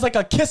like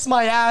a kiss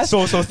my ass.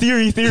 So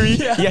theory.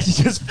 Yeah,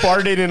 she just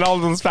farted in all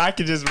those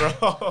packages,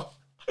 bro.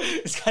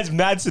 This guy's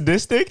mad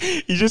sadistic.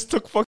 He just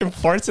took fucking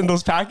farts in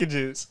those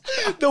packages.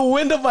 The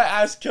wind of my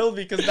ass killed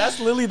me because that's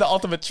literally the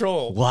ultimate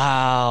troll.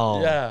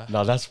 Wow. Yeah.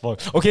 No, that's fun.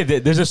 Okay,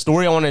 there's a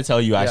story I want to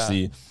tell you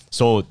actually. Yeah.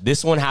 So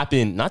this one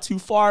happened not too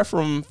far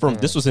from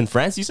this was in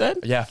France, you said?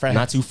 Yeah, France.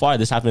 Not too far.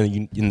 This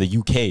happened in the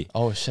UK.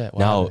 Oh, shit.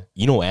 Now,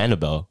 you know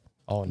Annabelle.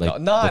 Oh, like, no,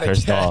 not the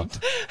again.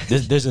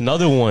 There's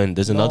another one.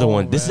 There's another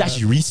one. This is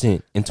actually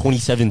recent in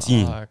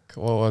 2017. Fuck.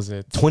 What was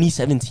it?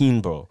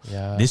 2017, bro.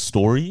 Yeah. This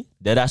story,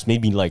 that ass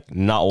made me like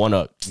not want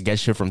to get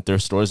shit from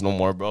thrift stores no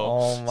more, bro.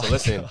 Oh my So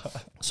listen.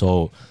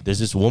 So there's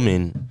this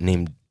woman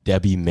named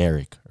Debbie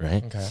Merrick,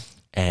 right? Okay.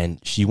 And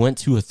she went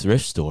to a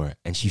thrift store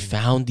and she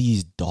found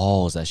these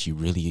dolls that she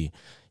really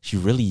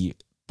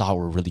thought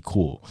were really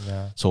cool.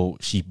 Yeah. So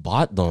she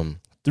bought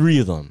them, 3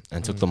 of them,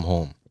 and took them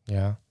home.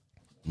 Yeah.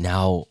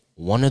 Now,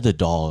 one of the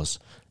dolls,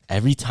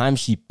 every time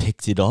she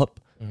picked it up,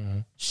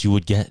 she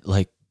would get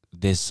like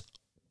this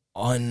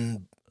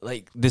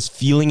this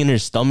feeling in her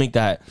stomach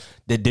that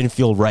didn't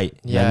feel right.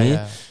 You know what I mean?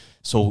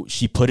 So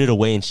she put it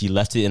away and she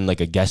left it in like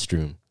a guest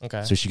room.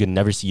 Okay. So she could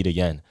never see it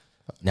again.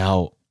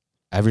 Now,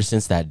 ever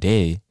since that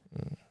day,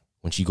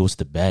 when she goes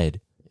to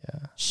bed,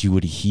 she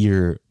would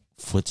hear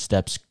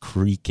footsteps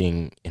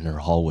creaking in her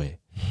hallway.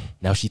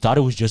 Now, she thought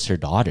it was just her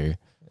daughter.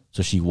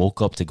 So she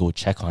woke up to go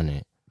check on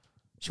it.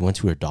 She went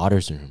to her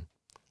daughter's room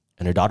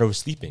and her daughter was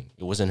sleeping.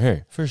 It wasn't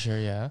her. For sure,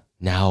 yeah.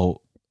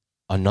 Now,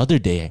 another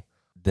day,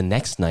 the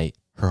next night,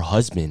 her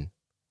husband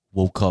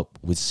woke up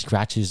with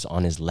scratches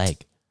on his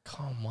leg.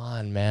 Come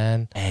on,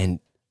 man. And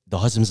the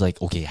husband's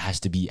like, okay, it has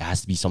to be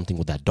something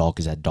with that doll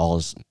because that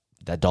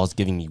doll's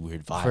giving me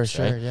weird vibes. For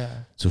sure, right? yeah.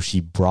 So she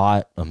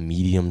brought a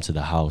medium to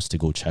the house to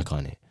go check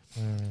on it.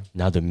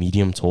 Now the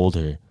medium told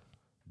her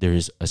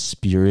there's a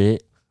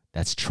spirit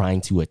that's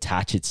trying to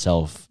attach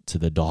itself to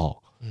the doll.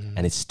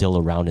 And it's still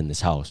around in this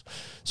house.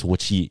 So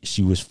what she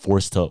was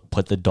forced to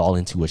put the doll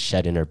into a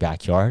shed in her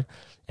backyard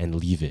and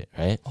leave it,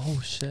 right? Oh,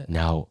 shit.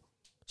 Now,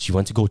 she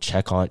went to go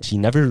check on... She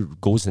never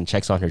goes and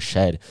checks on her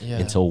shed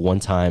until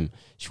one time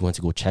she went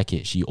to go check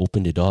it. She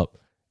opened it up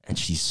and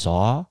she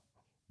saw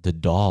the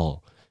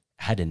doll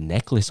had a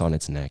necklace on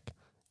its neck.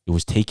 It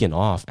was taken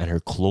off and her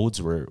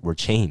clothes were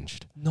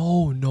changed.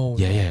 No.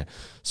 Yeah.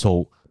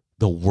 So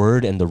the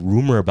word and the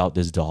rumor about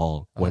this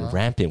doll went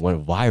rampant,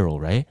 went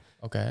viral, right?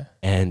 Okay.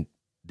 And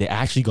they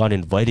actually got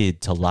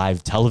invited to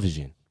live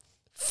television.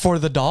 For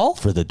the doll?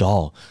 For the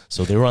doll.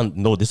 So they were on...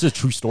 No, this is a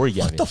true story,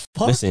 Gavin. What the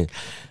fuck? Listen,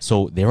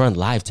 so they were on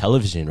live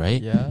television,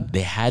 right? Yeah.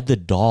 They had the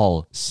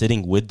doll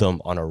sitting with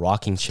them on a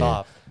rocking chair.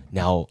 Stop.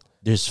 Now,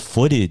 there's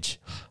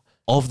footage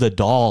of the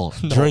doll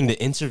during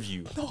the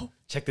interview. No.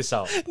 Check this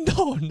out.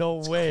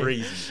 No way.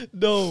 Crazy.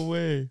 No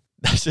way.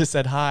 That shit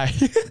said hi.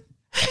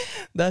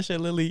 That shit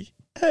Lily.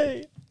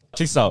 Hey.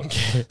 Check this out.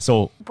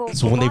 So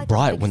when they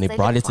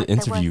brought it to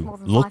interview,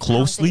 look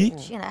closely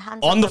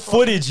on the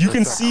footage. You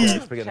can see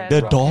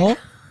the doll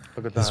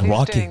is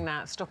rocking.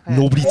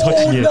 Nobody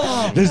touching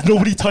it. There's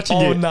nobody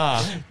touching it.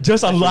 Nah.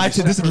 Just on live.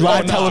 This is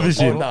live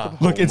television.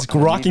 Look, it's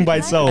rocking by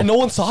itself. And no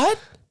one saw it?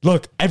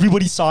 Look,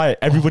 everybody saw it.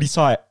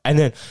 And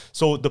then,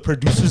 so the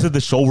producers of the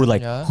show were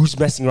like, "Who's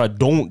messing around?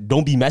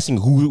 Don't be messing.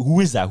 Who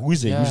is that? Who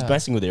is it? Who's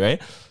messing with it?"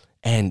 Right?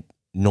 And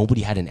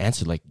nobody had an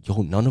answer. Like,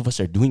 yo, none of us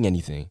are doing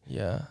anything.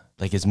 Yeah.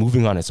 Like, it's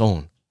moving on its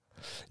own.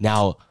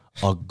 Now,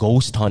 a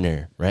ghost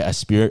hunter, right?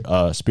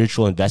 A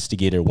spiritual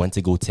investigator went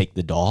to go take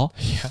the doll.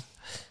 Yeah.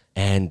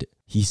 And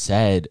he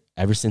said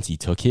ever since he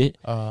took it,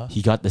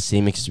 he got the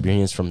same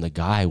experience from the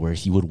guy where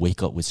he would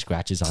wake up with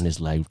scratches on his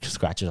leg,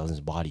 scratches on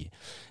his body.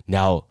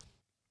 Now,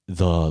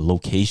 the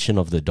location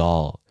of the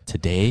doll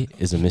today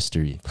is a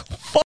mystery.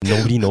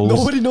 Nobody knows.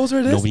 Nobody knows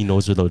where it is? Nobody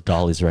knows where the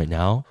doll is right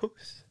now.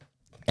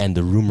 And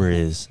the rumor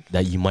is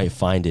that you might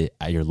find it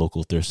at your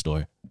local thrift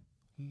store.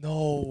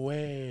 No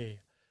way.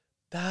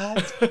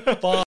 That's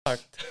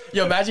fucked.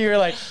 Yo, imagine you're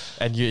like,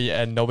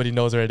 and nobody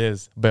knows where it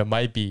is, but it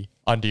might be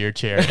under your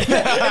chair. And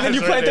then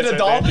you planted a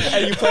doll,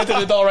 and you planted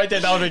a doll right there.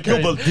 That would be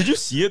crazy. Yo, but did you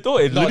see it though?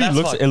 It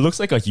looks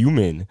like a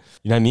human.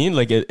 You know what I mean?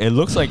 Like it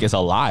looks like it's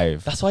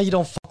alive. That's why you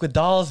don't fuck with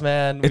dolls,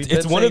 man.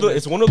 It's one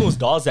of those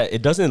dolls that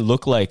it doesn't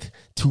look like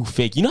too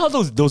fake. You know how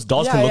those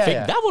dolls can look fake?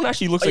 Yeah. That one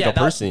actually looks like a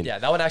person. Yeah,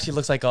 that one actually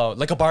looks like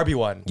a Barbie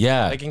one.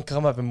 Yeah. Like it can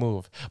come up and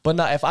move. But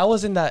now, if I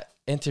was in that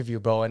interview,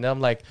 bro, and I'm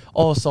like,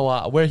 oh,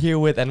 so we're here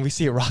with, and we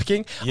see it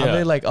rocking. Yeah. I'm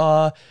really like,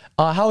 how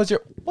was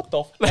your, what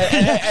the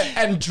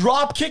and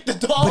drop kick the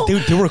doll.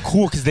 But they were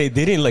cool because they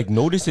didn't like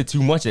notice it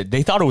too much.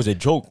 They thought it was a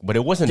joke, but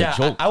it wasn't a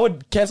joke. I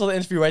would cancel the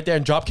interview right there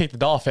and drop kick the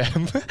doll,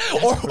 fam.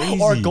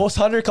 or Ghost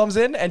Hunter comes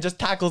in and just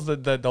tackles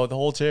the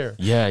whole chair.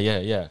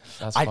 Yeah.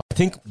 I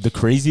think the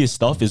craziest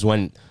stuff is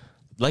when,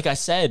 like I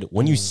said,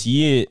 when you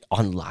see it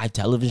on live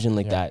television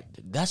like that,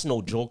 that's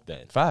no joke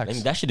then. Facts. I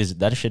mean, that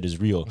shit is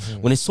real.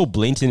 When it's so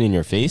blatant in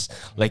your face,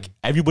 like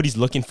everybody's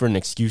looking for an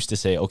excuse to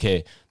say,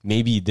 okay,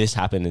 maybe this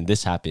happened and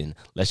this happened.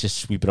 Let's just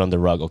sweep it on the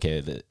rug. Okay,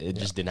 it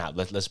just didn't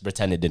happen. Let's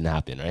pretend it didn't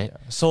happen, right?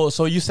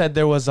 So you said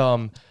there was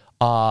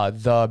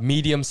the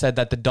medium said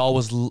that the doll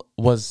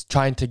was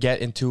trying to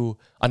get into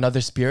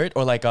another spirit,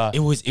 or like it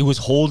was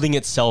holding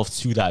itself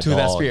to that doll.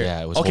 That spirit.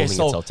 Yeah, it was holding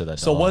itself to that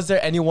doll. So was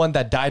there anyone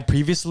that died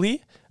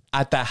previously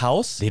at that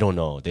house? They don't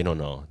know.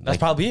 That's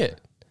probably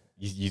it.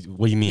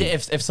 What do you mean? Yeah,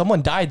 if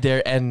someone died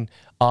there and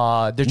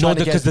they're trying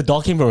to get... because the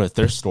doll came from a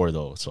thrift store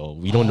though, so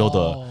we don't know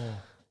the...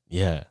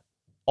 Yeah.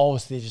 Oh,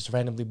 so they just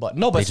randomly bought...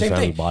 No, but same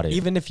thing.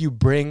 Even if you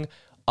bring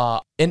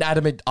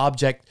inanimate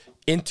object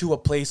into a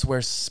place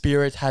where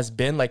spirit has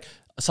been, like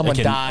someone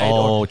died.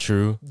 Oh,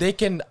 true. They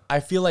can... I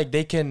feel like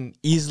they can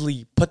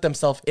easily put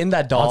themselves in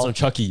that doll. On some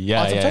Chucky.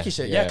 Yeah, on some Chucky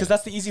shit. Yeah, because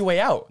that's the easy way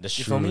out. That's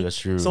true. That's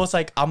true. So it's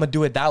like, I'm going to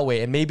do it that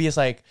way. And maybe it's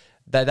like...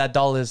 That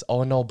doll is,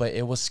 oh no, but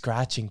it was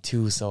scratching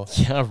too, so.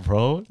 Yeah,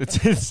 bro.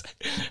 It's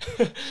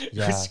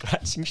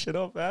scratching shit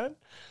up, man.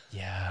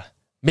 Yeah.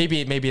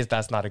 Maybe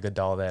that's not a good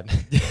doll then.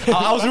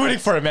 I was rooting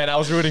for it, man. I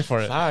was rooting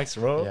for it. Facts,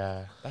 bro.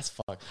 Yeah, that's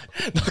fucked.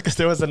 No, because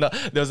there was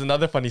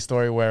another funny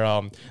story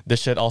where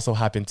this shit also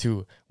happened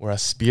too, where a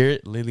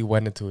spirit literally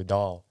went into a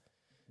doll.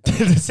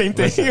 The same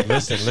thing.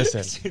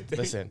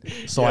 Listen.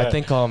 So I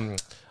think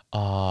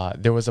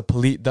there was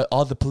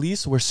all the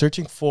police were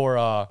searching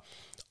for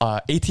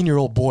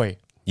 18-year-old boy.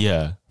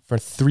 Yeah. For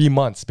 3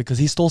 months because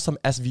he stole some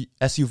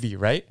SUV,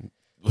 right?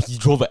 He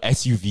drove an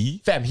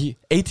SUV? Fam,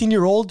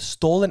 18-year-old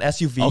stole an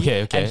SUV.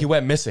 Okay. And he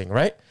went missing,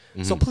 right?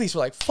 Mm-hmm. So police were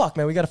like, fuck,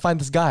 man, we got to find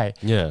this guy.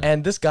 Yeah.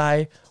 And this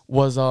guy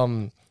was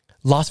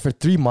lost for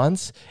 3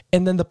 months.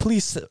 And then the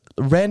police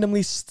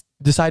randomly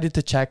decided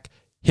to check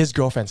his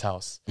girlfriend's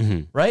house,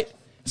 right?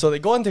 So they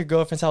go into their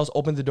girlfriend's house,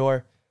 open the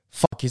door.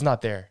 Fuck, he's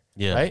not there.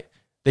 Yeah. Right?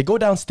 They go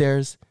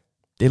downstairs.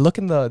 They look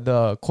in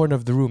the corner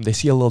of the room. They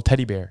see a little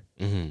teddy bear.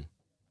 Mm-hmm.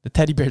 The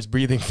teddy bear's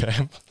breathing,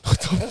 fam. What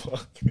the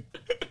fuck?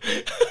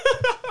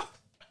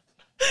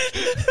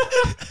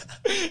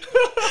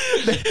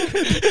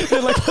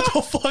 They're like, what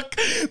the fuck?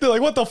 They're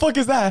like, what the fuck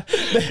is that?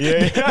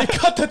 They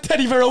cut the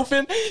teddy bear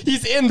open.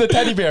 He's in the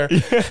teddy bear.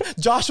 Yeah.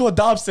 Joshua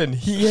Dobson.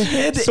 He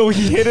hid. So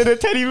he hid in a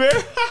teddy bear?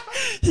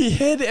 He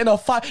hid in a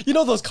You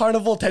know those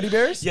carnival teddy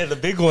bears? Yeah, the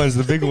big ones.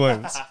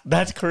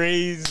 That's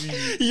crazy.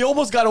 He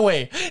almost got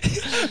away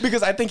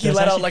because I think he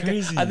let out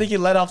crazy. I think he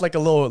let off like a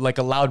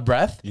loud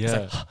breath. Yeah.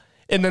 Like,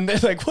 and then they're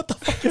like, what the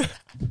fuck is that?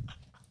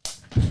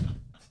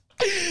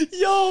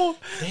 Yo,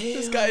 damn.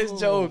 This guy is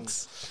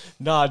jokes.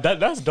 Nah,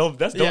 that's dope.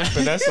 That's dope,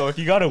 Vanessa.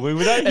 He got away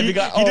with that.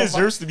 He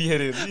deserves to be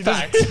hidden.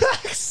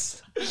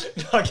 Facts.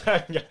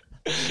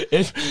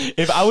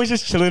 If I was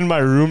just chilling in my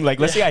room,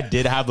 like let's say I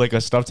did have like a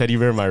stuffed teddy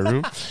bear in my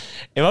room,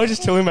 if I was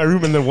just chilling in my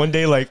room and then one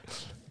day like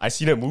I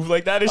seen it move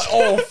like that,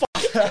 oh fuck.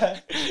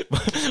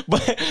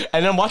 but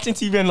and I'm watching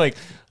TV and like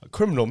a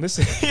criminal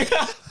missing.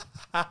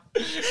 I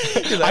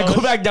go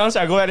back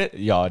downstairs. I go at it.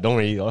 Yo, don't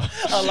worry. Yo.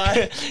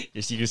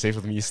 Your secret's safe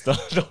with me.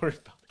 Stuff. Don't worry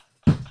about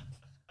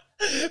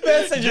it.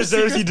 Man,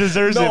 he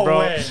deserves it, bro.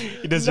 Way.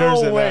 He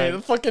deserves it. No way. Man.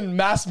 The fucking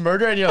mass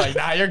murder, and you're like,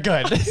 nah, you're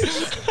good.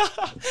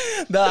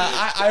 Nah,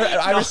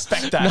 I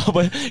respect that. No,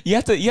 but you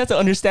have to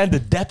understand the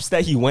depths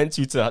that he went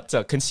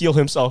to conceal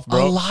himself,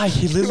 bro. A lie.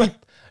 He literally.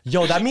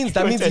 Yo, that means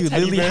you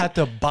literally had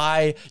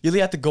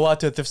to go out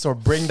to a thrift store,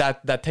 bring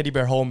that teddy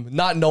bear home,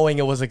 not knowing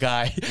it was a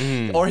guy.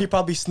 Or he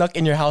probably snuck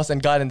in your house and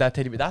got in that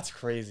teddy bear. That's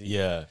crazy.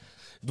 Yeah.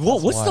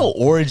 What's the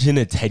origin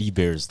of teddy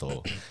bears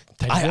though?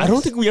 I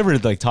don't think we ever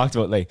like talked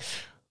about like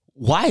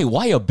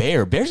why a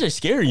bear? Bears are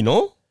scary, you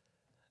know?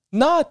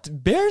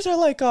 Bears are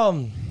like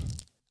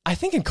I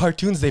think in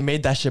cartoons they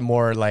made that shit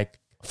more like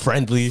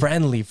friendly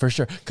for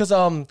sure. Cause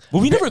but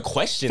we never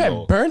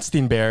questioned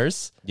Bernstein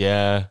bears.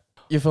 Yeah.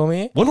 You feel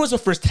me? When was the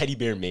first teddy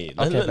bear made?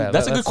 Okay,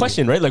 that's a good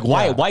question, right? Like,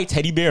 why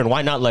teddy bear and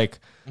why not like,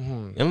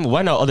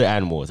 why not other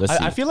animals?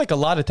 I feel like a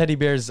lot of teddy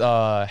bears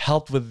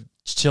helped with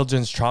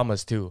children's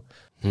traumas too.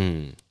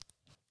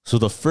 So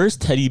the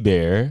first teddy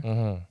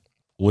bear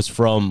was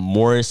from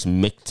Morris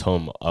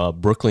Mictum, a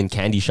Brooklyn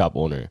candy shop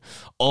owner.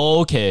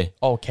 Oh, okay.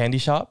 Oh, candy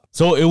shop?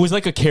 So it was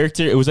like a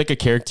character. It was like a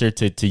character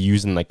to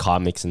use in like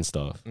comics and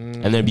stuff,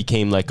 and then it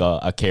became like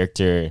a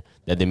character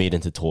that they made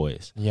into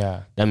toys.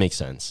 Yeah, that makes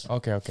sense.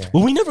 Okay.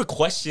 Well, we never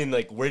questioned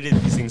like where did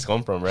these things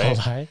come from,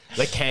 right?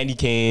 Like candy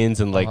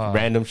canes and like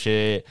random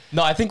shit.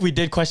 No, I think we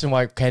did question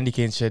why candy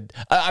canes should.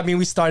 I mean,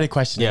 we started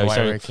questioning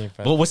where it came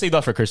from. Well, we'll save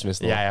that for Christmas,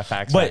 though. Yeah,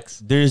 facts. But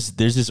there's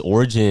this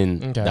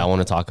origin that I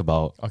want to talk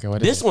about. Okay,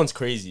 what is this? One's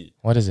crazy.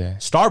 What is it?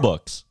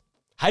 Starbucks.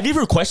 Have you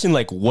ever questioned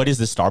like what is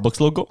the Starbucks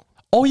logo?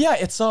 Oh yeah,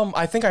 it's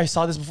I think I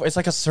saw this before. It's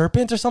like a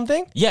serpent or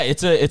something. Yeah,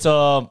 it's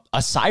a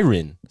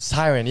siren.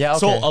 Siren, yeah. Okay.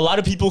 So a lot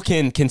of people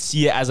can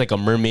see it as like a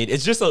mermaid.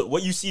 It's just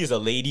what you see is a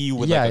lady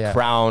with like a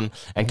crown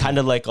and kind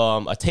of like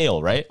a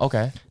tail, right?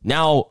 Okay.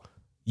 Now,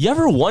 you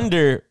ever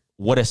wonder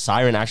what a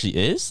siren actually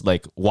is?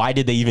 Like, why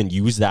did they even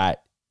use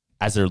that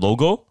as their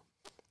logo?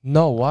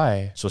 No,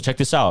 why? So check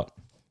this out.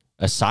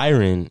 A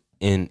siren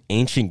in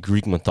ancient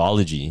Greek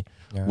mythology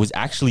was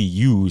actually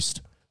used.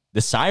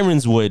 The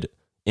sirens would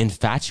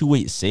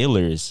infatuate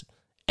sailors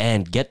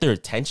and get their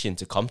attention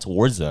to come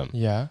towards them.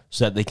 Yeah.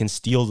 So that they can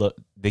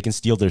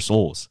steal their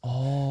souls.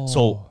 Oh.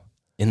 So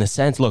in a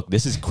sense, look,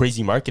 this is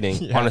crazy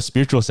marketing on a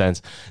spiritual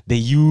sense. They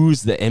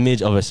use the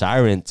image of a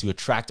siren to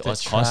attract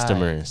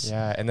customers.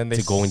 Yeah, and then they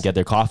to go and get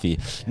their coffee.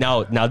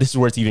 Now this is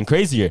where it's even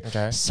crazier.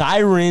 Okay.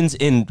 Sirens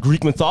in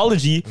Greek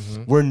mythology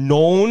were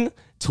known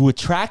to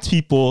attract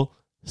people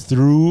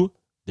through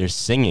their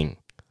singing.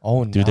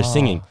 Oh, no. Through their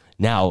singing.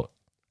 Now,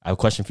 I have a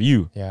question for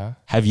you. Yeah.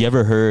 Have you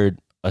ever heard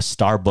a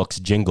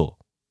Starbucks jingle?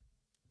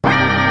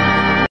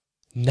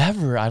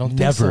 Never. I don't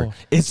think so.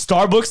 Is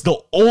Starbucks the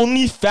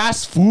only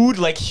fast food,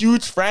 like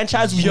huge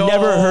franchise we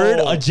never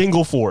heard a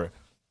jingle for?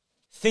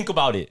 Think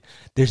about it.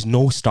 There's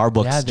no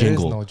Starbucks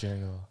jingle. There is no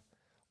jingle.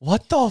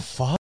 What the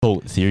fuck? So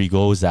theory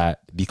goes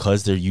that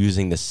because they're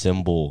using the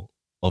symbol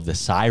of the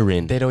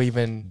siren, they don't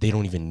even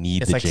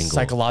need the jingle. It's like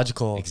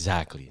psychological.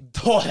 Exactly.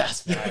 Oh,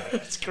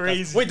 that's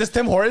crazy. Wait, does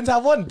Tim Hortons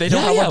have one? They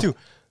don't have one too.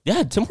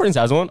 Yeah, Tim Hortons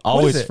has one.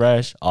 Always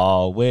fresh.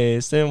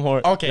 Always Tim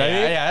Hortons. Okay,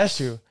 yeah, that's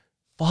true.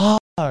 Fuck.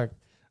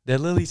 They're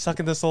literally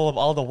sucking the soul of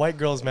all the white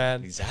girls,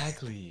 man.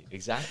 Exactly.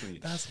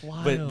 That's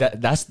wild.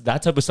 But that's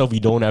that type of stuff we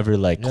don't ever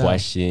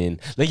question.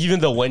 Like even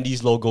the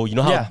Wendy's logo, you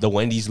know how the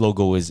Wendy's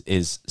logo is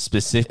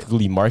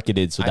specifically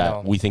marketed so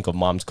that we think of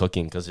mom's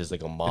cooking because there's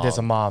like a mom. There's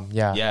a mom,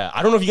 yeah. Yeah,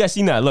 I don't know if you guys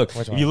seen that. Look,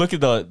 if you look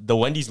at the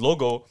Wendy's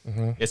logo,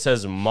 it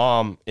says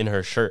mom in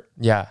her shirt.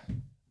 Yeah,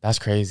 that's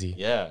crazy.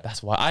 Yeah.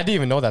 That's why I didn't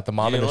even know that the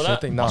mom in her shirt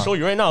thing. No. I'll show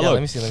you right now. Yeah, look.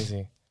 let me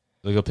see.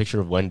 Look at a picture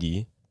of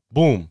Wendy.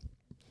 Boom.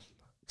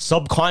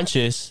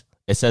 Subconscious.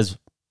 It says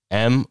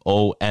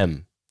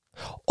MOM.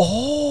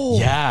 Oh.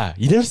 Yeah.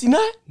 You never seen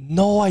that?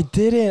 No, I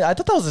didn't. I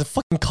thought that was a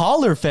fucking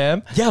collar,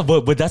 fam. Yeah,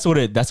 but that's what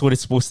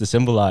it's supposed to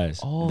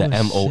symbolize. Oh, the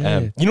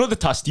MOM. shit. You know the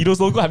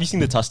Tostitos logo? Have you seen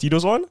the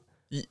Tostitos one?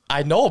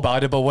 I know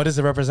about it, but what does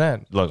it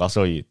represent? Look, I'll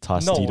show you.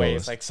 Tostitos. No way.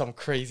 It's like some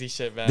crazy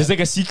shit, man. There's like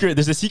a secret.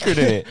 There's a secret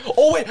in it.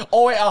 Oh wait.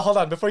 Hold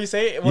on. Before you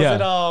say it, was it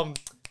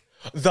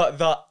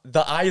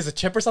the eye is a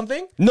chip or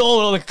something?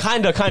 No, like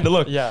kinda.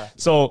 Look. Yeah.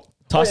 So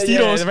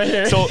Tostitos. right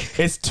here. So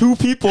it's two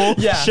people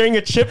sharing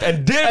a chip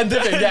and dip. And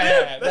dipping.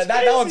 Yeah.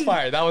 That one's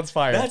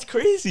fire. That's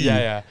crazy.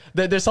 Yeah.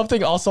 There's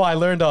something also I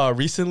learned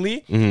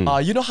recently.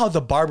 You know how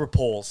the barber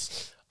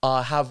poles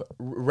have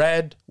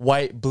red,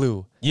 white,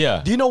 blue.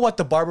 Yeah. Do you know what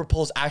the barber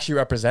poles actually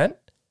represent?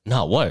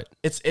 Not what?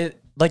 It's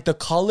like the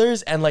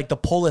colors and like the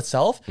pole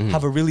itself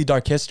have a really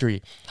dark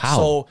history. How?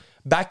 So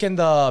back in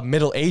the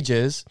Middle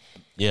Ages,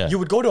 you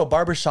would go to a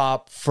barber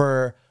shop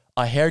for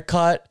a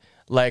haircut.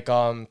 Like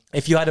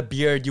if you had a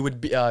beard, you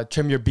would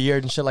trim your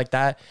beard and shit like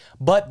that.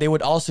 But they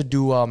would also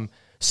do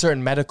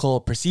certain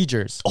medical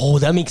procedures. Oh,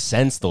 that makes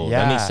sense though. Yeah.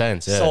 That makes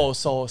sense. Yeah.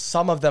 So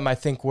some of them I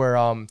think were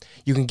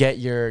you can get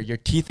your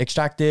teeth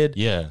extracted.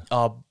 Yeah.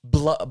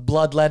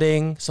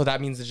 Bloodletting. So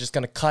that means they're just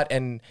gonna cut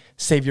and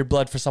save your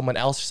blood for someone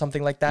else or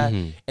something like that.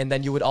 And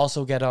then you would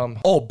also get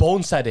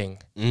bone setting.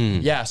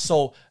 Yeah.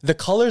 So the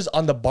colors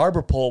on the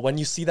barber pole, when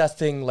you see that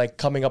thing like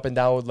coming up and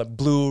down with like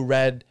blue,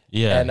 red,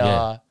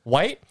 and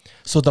white.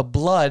 So the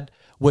blood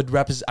would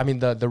represent. I mean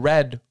the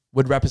red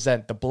would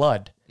represent the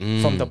blood.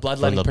 From the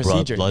bloodletting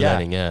procedure.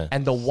 Bloodletting, yeah.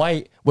 And the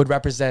white would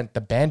represent the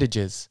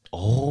bandages.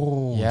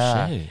 Oh,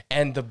 yeah. shit.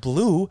 And the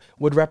blue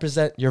would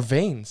represent your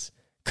veins.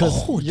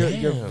 Because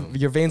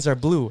your veins are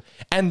blue.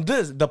 And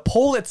the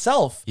pole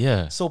itself.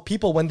 Yeah. So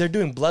people, when they're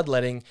doing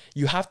bloodletting,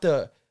 you have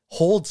to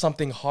hold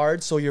something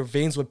hard so your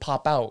veins would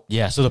pop out.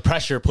 Yeah, so the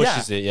pressure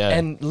pushes it, yeah.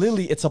 And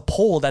literally, it's a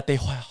pole that they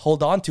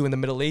hold on to in the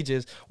Middle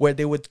Ages where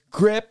they would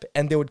grip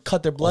and they would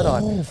cut their blood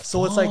on.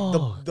 So it's like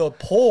the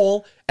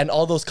pole and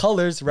all those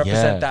colors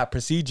represent that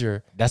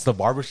procedure. That's the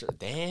barbershop.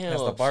 Damn.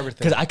 That's the barber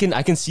thing. Because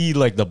I can see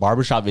like the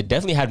barbershop, it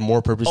definitely had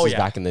more purposes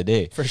back in the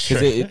day. For sure.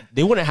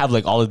 They wouldn't have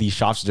like all of these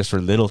shops just for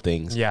little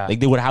things. Yeah.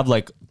 Like they would have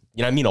like,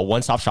 you know what I mean? A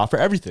one-stop shop for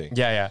everything.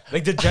 Yeah.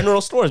 Like the general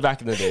stores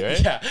back in the day,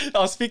 right?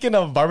 Yeah. Speaking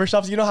of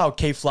barbershops, you know how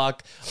K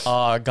Flock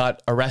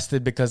got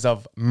arrested because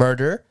of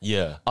murder?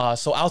 Yeah.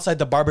 So outside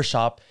the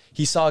barbershop,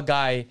 he saw a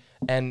guy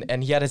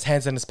and he had his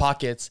hands in his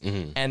pockets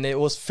and it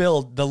was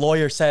filled. The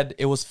lawyer said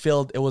it was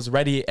filled. It was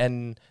ready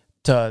and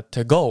to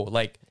go.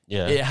 Like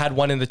it had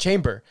one in the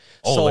chamber.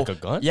 Oh, so, like a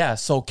gun? Yeah.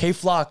 So K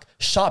Flock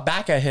shot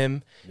back at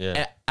him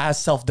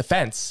as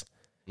self-defense.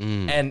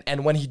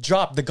 And when he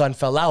dropped, the gun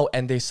fell out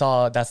and they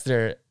saw that's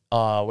their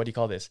what do you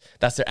call this?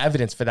 That's their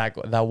evidence for that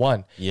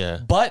one. Yeah.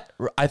 But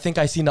I think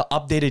I seen an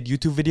updated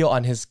YouTube video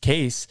on his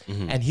case,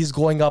 and he's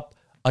going up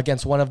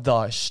against one of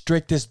the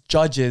strictest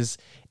judges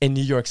in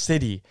New York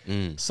City.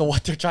 So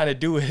what they're trying to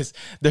do is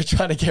they're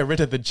trying to get rid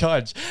of the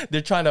judge.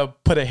 They're trying to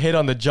put a hit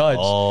on the judge.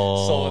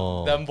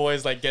 So them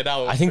boys like get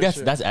out. I think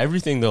that's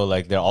everything though.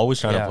 Like they're always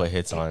trying to put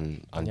hits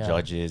on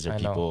judges or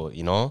people,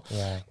 you know?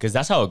 Yeah. Because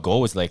that's how it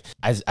goes. Like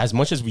as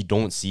much as we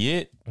don't see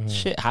it,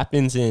 shit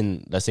happens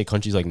in, let's say,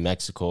 countries like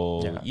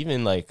Mexico,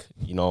 even like,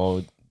 you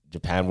know,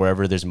 Japan,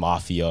 wherever there's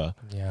mafia.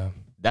 Yeah.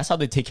 That's how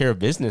they take care of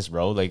business,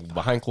 bro. Like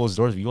behind closed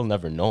doors, we will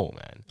never know,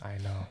 man. I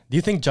know. Do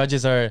you think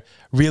judges are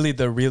really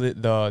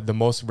the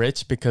most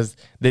rich because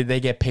they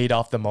get paid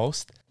off the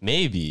most?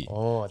 Maybe.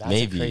 Oh, that's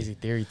a crazy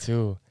theory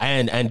too.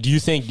 And do you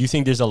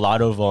think there's a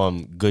lot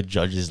of good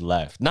judges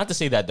left? Not to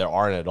say that there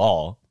aren't at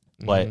all,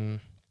 but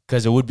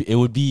because it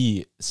would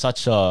be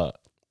such a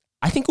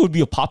I think it would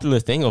be a popular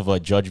thing of a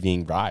judge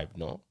being bribed.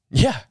 No,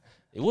 Yeah.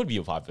 it would be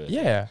a popular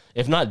thing. Yeah.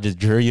 If not the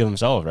jury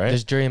himself, right?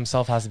 This jury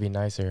himself has to be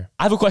nicer.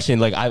 I have a question.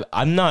 Like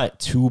I'm not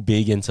too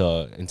big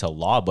into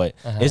law, but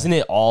isn't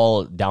it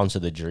all down to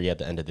the jury at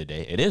the end of the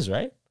day? It is,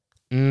 right?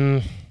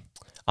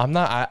 I'm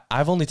not.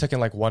 I've only taken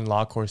like one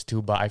law course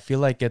too, but I feel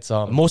like it's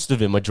most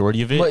of it,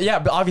 majority of it. But yeah,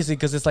 but obviously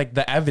because it's like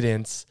the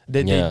evidence.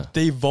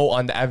 They vote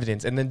on the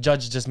evidence, and then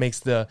judge just makes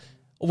the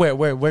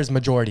where's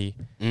majority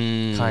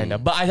kind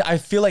of. But I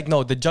feel like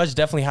no, the judge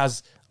definitely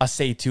has a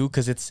say too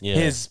because it's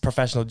his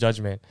professional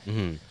judgment.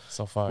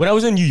 So far, when I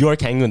was in New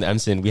York hanging with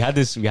Emson, we had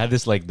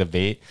this like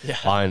debate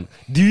on: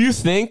 do you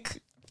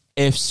think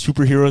if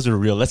superheroes are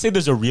real? Let's say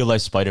there's a real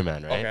life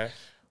Spider-Man, right? Okay.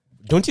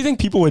 Don't you think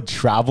people would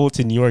travel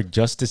to New York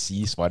just to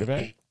see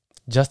Spider-Man?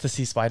 Just to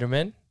see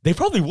Spider-Man? They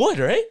probably would,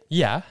 right?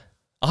 Yeah,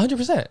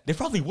 100%. They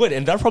probably would,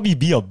 and that'd probably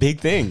be a big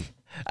thing.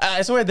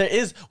 I swear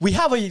we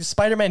have a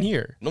Spider-Man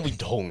here. No, we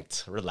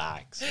don't.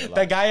 Relax.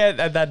 That guy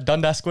at that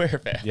Dundas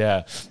Square, man.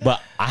 Yeah,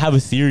 but I have a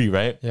theory,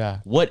 right? Yeah.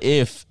 What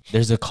if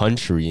there's a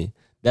country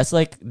that's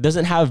like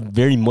doesn't have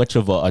very much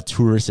of a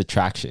tourist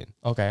attraction?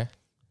 Okay.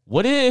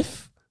 What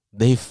if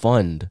they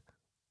fund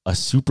a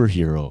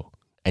superhero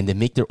and they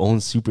make their own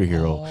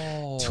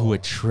superhero to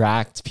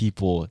attract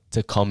people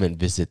to come and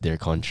visit their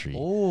country?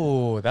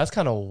 Oh, that's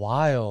kind of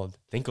wild.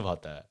 Think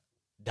about that.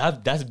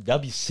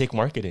 That'd be sick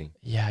marketing.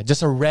 Yeah,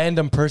 just a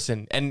random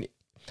person.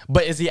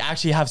 But does he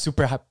actually have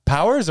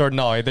superpowers or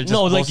no? They're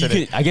just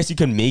like I guess you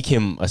can make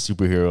him a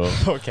superhero.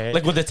 Okay.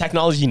 Like with the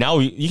technology now,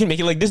 you can make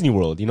it like Disney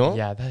World, you know?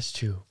 Yeah, that's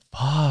true.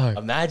 Fuck.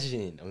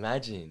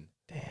 Imagine.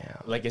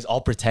 Damn. Like it's all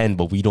pretend,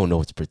 but we don't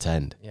know it's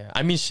pretend. Yeah.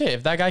 I mean, shit,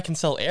 if that guy can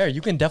sell air,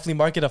 you can definitely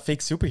market a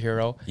fake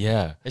superhero.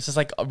 Yeah. It's just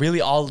like really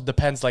all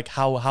depends like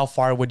how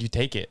far would you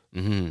take it?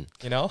 You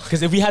know?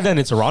 Because if we had that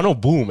in Toronto,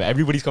 boom,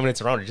 everybody's coming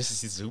to Toronto just to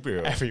see the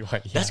superhero.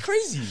 Everyone. Yeah. That's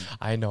crazy.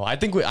 I know. I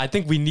think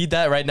we need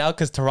that right now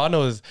because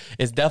Toronto is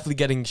definitely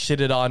getting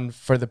shitted on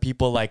for the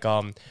people like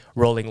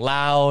Rolling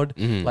Loud.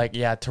 Like,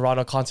 yeah,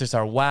 Toronto concerts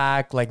are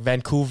whack. Like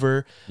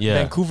Vancouver. Yeah.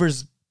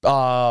 Vancouver's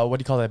what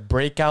do you call that?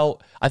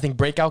 Breakout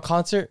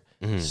concert.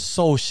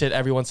 So shit,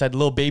 everyone said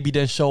Lil Baby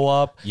didn't show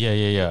up.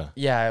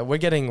 Yeah, we're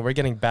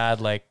getting bad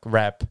like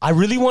rep. I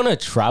really want to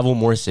travel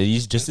more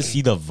cities just to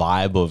see the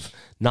vibe of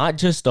not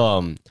just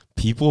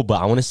people, but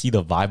I want to see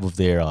the vibe of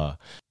their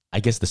I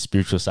guess the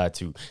spiritual side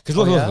too. Because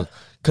look,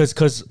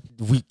 because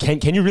we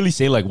can you really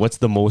say like what's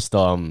the most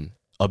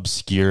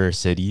obscure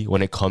city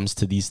when it comes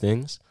to these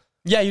things?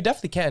 Yeah, you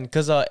definitely can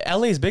because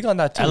LA is big on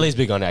that too. LA is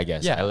big on it, I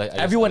guess. Yeah,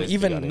 everyone,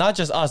 even not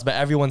just us, but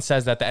everyone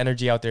says that the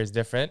energy out there is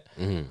different.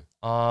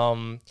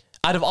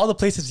 Out of all the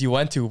places you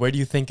went to, where do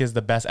you think is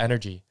the best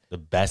energy? The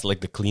best,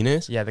 like the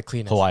cleanest? Yeah, the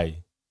cleanest. Hawaii.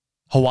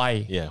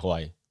 Yeah,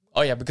 Hawaii.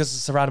 Oh yeah, because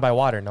it's surrounded by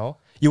water. No,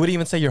 you wouldn't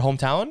even say your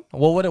hometown.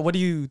 Well, what do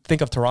you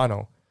think of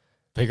Toronto?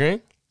 Pickering?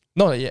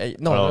 No,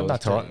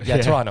 not Toronto. Yeah,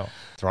 Toronto.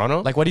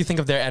 Toronto. Like, what do you think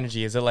of their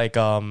energy? Is it like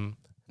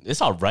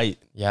It's all right.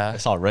 Yeah,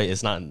 it's all right.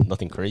 It's not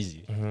nothing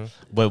crazy.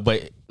 But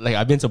like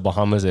I've been to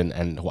Bahamas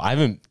and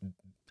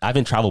I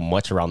haven't traveled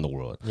much around the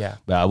world. Yeah.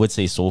 But I would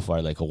say so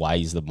far, like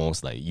Hawaii is the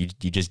most, like you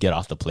just get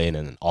off the plane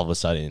and all of a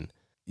sudden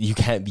you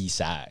can't be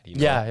sad. You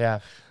know? Yeah.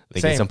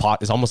 Like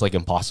it's almost like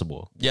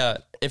impossible. Yeah.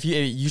 If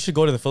you should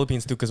go to the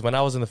Philippines too, because when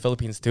I was in the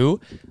Philippines too,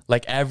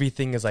 like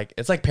everything is like,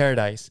 it's like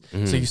paradise.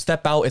 So you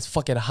step out, it's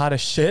fucking hot as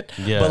shit.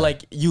 Yeah. But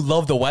like you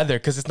love the weather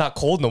because it's not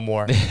cold no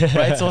more.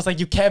 Right? So it's like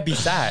you can't be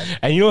sad.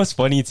 And you know what's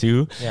funny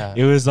too? Yeah.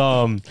 It was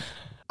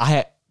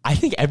I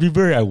think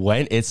everywhere I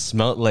went, it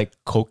smelled like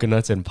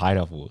coconuts and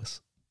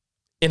pineapples.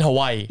 In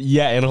Hawaii.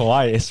 Yeah, in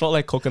Hawaii. It smelled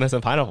like coconuts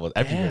and pineapples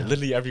everywhere,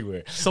 literally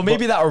everywhere. So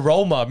maybe that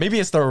aroma, maybe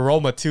it's the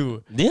aroma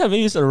too. Yeah,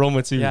 maybe it's the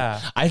aroma too. Yeah.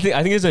 I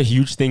think it's a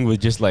huge thing with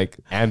just like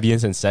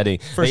ambience and setting.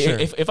 For sure.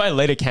 If I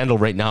light a candle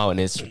right now and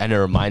it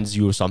reminds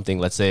you of something,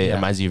 let's say it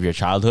reminds you of your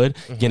childhood,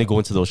 you're gonna go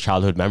into those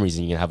childhood memories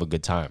and you're gonna have a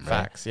good time,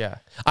 right? Facts, yeah.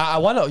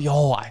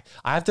 I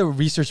have to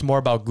research more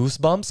about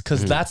Goosebumps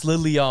because that's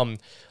literally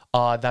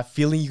that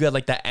feeling you get,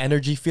 like that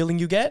energy feeling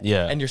you get.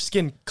 Yeah. And your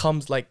skin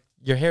comes like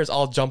your hairs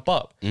all jump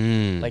up.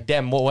 Like,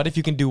 damn, what if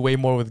you can do way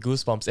more with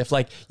Goosebumps? If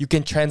like you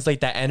can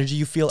translate that energy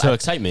you feel to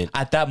excitement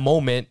at that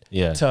moment,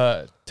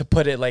 to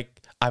put it like,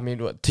 I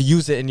mean, to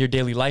use it in your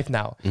daily life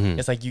now.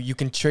 It's like you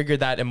can trigger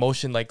that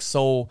emotion like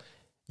so,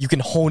 you can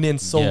hone in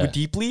so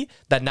deeply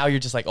that now you're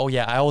just like, oh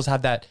yeah, I always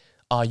have that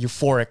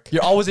euphoric.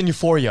 You're always in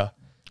euphoria.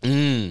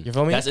 You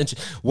feel me? That's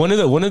interesting. One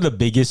of the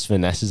biggest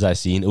finesses I've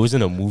seen, it was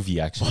in a movie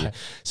actually. What?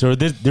 So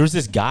there was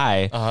this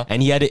guy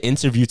and he had an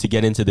interview to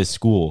get into this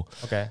school.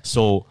 Okay.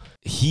 So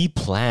he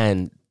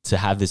planned to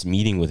have this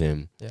meeting with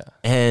him. Yeah.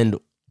 And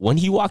when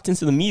he walked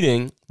into the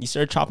meeting, he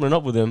started chopping it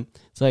up with him.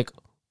 It's like,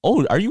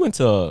 oh, are you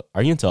into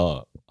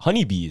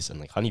honeybees? And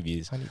like,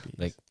 honeybees.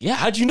 Like, yeah,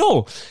 how'd you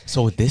know?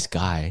 So this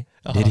guy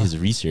did his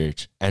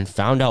research and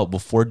found out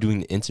before doing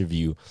the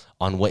interview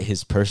on what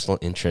his personal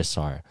interests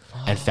are,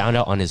 and found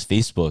out on his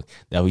Facebook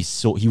that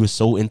he was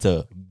so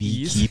into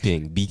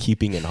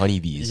beekeeping and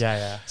honeybees.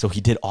 Yeah. So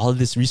he did all of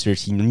this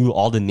research. He knew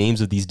all the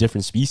names of these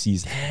different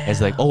species. And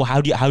it's like, oh,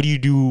 how do you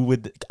do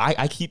with?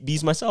 I keep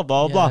bees myself.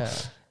 Blah blah blah.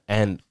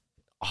 And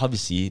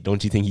obviously,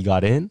 don't you think he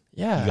got in?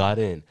 Yeah. He got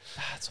in.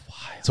 That's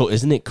wild. So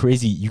isn't it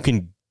crazy? You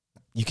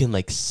can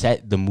like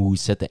set the mood,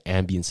 set the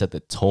ambience, set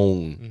the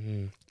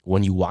tone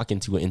when you walk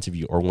into an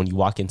interview or when you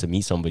walk in to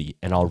meet somebody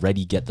and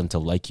already get them to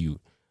like you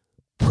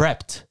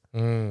prepped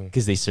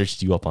because they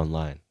searched you up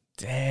online.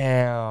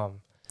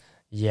 Damn.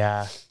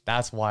 Yeah,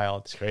 that's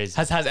wild. It's crazy.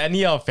 Has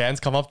any fans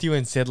come up to you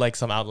and said like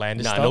some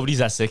outlandish stuff? Nobody's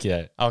that sick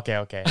yet.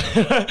 Okay.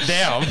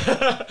 Damn.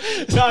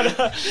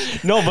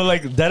 No, but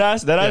like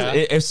deadass. Yeah.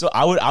 If so,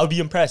 I would be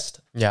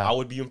impressed. Yeah. I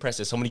would be impressed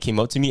if somebody came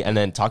up to me and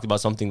then talked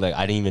about something like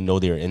I didn't even know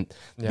they were in.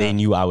 Yeah. They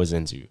knew I was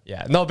into.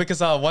 Yeah, no,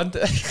 because well,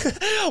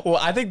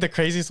 I think the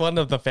craziest one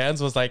of the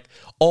fans was like,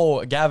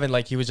 oh, Gavin,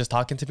 like he was just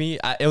talking to me.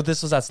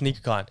 This was at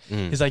SneakerCon.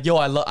 He's like, yo,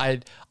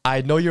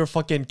 I know you're a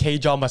fucking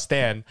K-drama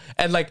stan,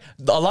 and like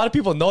a lot of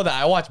people know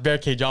that I watch bare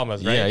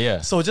K-dramas, right?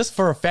 Yeah. So just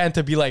for a fan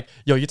to be like,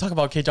 yo, you talk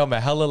about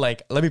K-drama hella,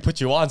 like let me put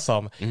you on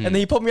some, and then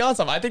he put me on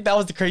some. I think that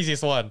was the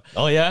craziest one.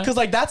 Oh yeah, because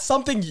like that's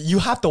something you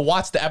have to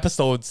watch the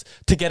episodes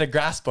to get a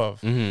grasp of.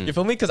 You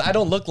feel me? Because I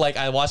don't look like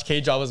I watch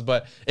K-dramas,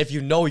 but if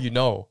you know, you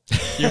know.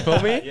 You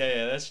feel me?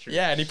 yeah, that's true.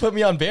 Yeah, and he put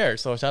me on Bear,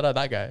 so shout out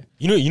that guy.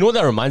 You know what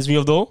that reminds me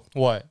of though?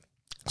 What?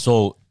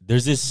 So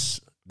there's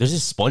this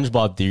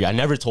SpongeBob theory. I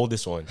never told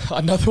this one.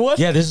 Another one?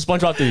 Yeah, there's a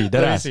SpongeBob theory.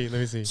 Let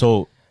me see.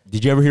 So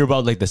did you ever hear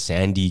about like the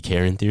Sandy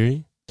Karen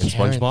theory in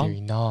SpongeBob?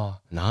 Theory? Nah.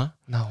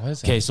 What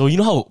is it? Okay, so you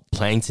know how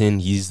Plankton,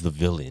 he's the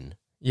villain.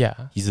 Yeah.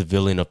 He's the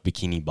villain of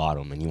Bikini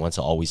Bottom, and he wants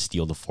to always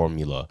steal the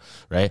formula,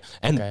 right?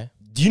 And Okay.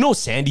 do you know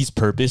Sandy's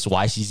purpose?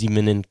 Why she's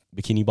even in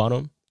Bikini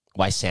Bottom?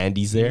 Why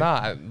Sandy's there?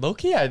 Nah,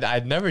 low-key, I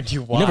never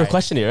knew why. You never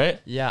questioned it, right?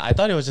 Yeah, I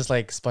thought it was just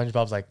like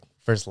SpongeBob's like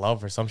first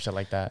love or some shit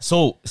like that.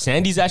 So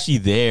Sandy's actually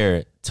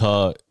there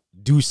to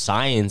do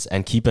science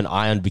and keep an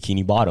eye on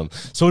Bikini Bottom.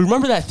 So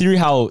remember that theory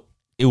how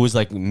it was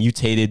like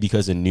mutated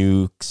because of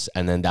nukes,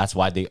 and then that's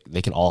why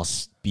they can all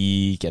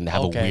speak and they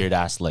have a weird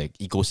ass like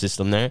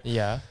ecosystem there.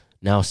 Yeah.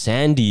 Now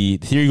Sandy,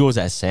 the theory goes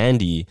that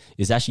Sandy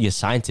is actually a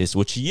scientist,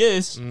 which he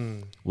is,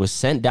 was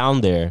sent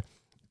down there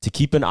to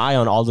keep an eye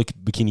on all the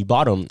Bikini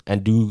Bottom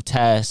and do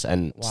tests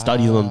and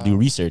study them, do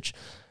research.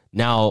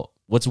 Now,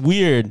 what's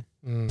weird,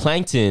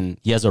 Plankton,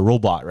 he has a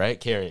robot, right?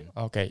 Karen.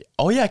 Okay.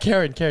 Oh yeah,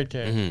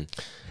 Karen.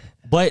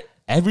 But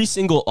every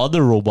single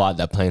other robot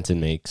that Plankton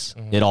makes,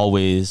 it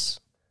always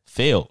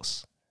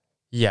fails.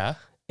 Yeah.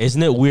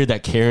 Isn't it weird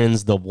that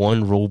Karen's the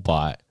one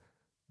robot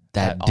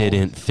that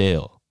didn't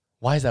fail?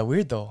 Why is that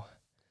weird though?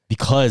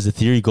 Because the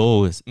theory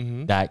goes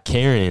that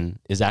Karen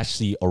is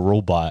actually a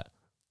robot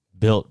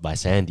built by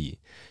Sandy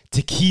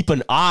to keep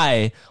an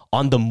eye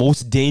on the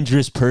most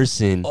dangerous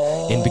person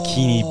in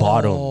Bikini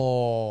Bottom.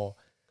 Oh,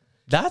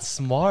 that's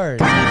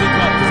smart.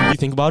 If you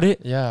think about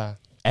it, Yeah.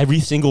 every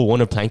single one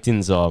of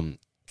Plankton's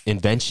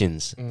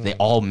inventions, they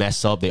all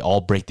mess up, they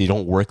all break, they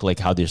don't work like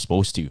how they're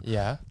supposed to.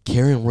 Yeah.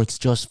 Karen works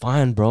just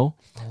fine, bro.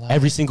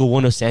 Every single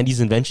one of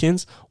Sandy's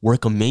inventions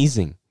work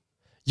amazing.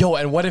 Yo,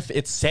 and what if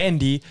it's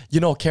Sandy? You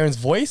know Karen's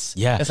voice?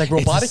 Yeah. It's like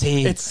robotic.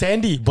 It's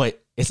Sandy.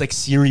 But it's like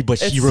Siri, but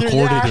she Siri,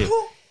 recorded yeah. it.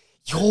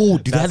 Yo,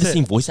 do they have the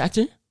same voice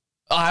actor?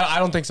 I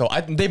don't think so.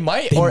 They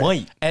might. They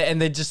might. And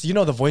they just, you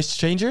know, the voice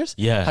changers?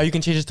 Yeah. How you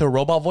can change it to a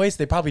robot voice?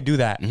 They probably do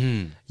that.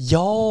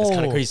 Yo. It's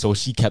kind of crazy. So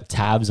she kept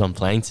tabs on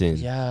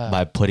Plankton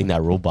by putting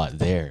that robot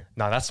there.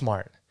 Nah, that's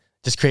smart.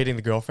 Just creating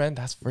the girlfriend?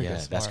 That's freaking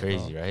smart. That's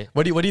crazy, bro. right?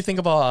 What do you think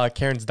about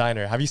Karen's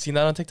Diner? Have you seen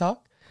that on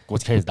TikTok?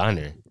 What's Karen's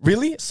Diner?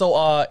 Really?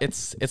 So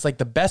it's like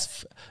the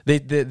best.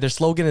 Their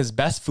slogan is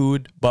best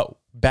food, but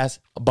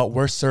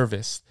worse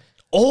service.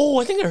 Oh,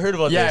 I think I heard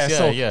about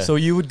this. So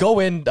you would go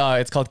in.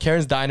 It's called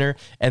Karen's Diner,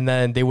 and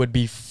then they would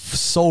be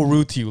so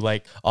rude to you,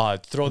 like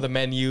throw the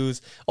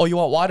menus. Oh, you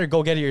want water?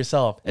 Go get it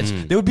yourself.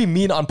 They would be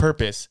mean on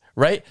purpose,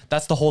 right?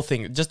 That's the whole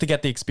thing, just to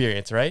get the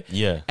experience, right?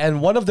 Yeah.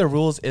 And one of their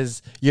rules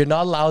is you're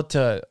not allowed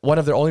to. One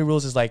of their only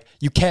rules is like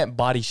you can't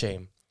body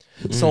shame.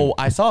 So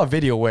I saw a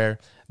video where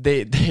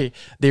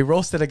they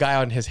roasted a guy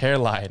on his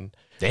hairline.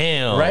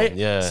 Damn. Right?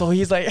 Yeah. So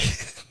he's like.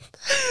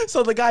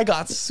 So the guy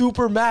got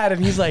super mad,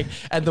 and he's like,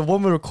 and the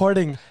woman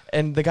recording,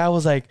 and the guy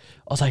was like,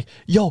 I was like,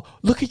 yo,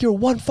 look at your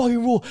one fucking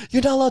rule.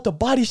 You're not allowed to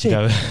body shame.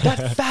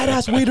 That fat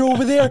ass waiter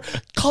over there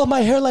called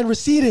my hairline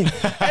receding.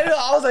 And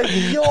I was like,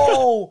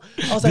 yo.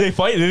 I was like, Did they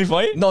fight? Did they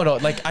fight? No.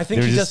 Like, I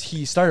think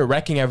he started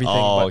wrecking everything.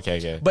 Oh, but,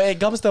 okay. But it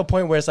comes to a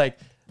point where it's like,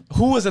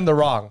 who was in the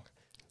wrong?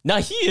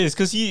 Nah, he is,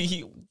 because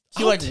he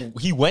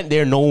went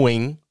there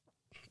knowing.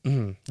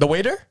 The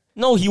waiter?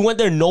 No, he went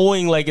there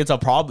knowing like it's a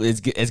problem.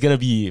 It's gonna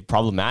be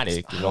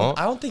problematic, you know.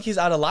 I don't think he's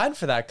out of line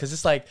for that, because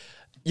it's like,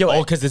 yo,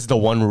 because it's the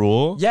one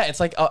rule. Yeah, it's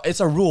like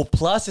it's a rule.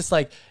 Plus, it's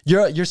like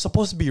you're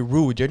supposed to be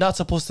rude. You're not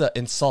supposed to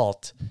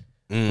insult,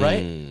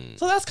 right?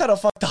 So that's kind of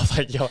fucked up.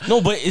 Like, yo,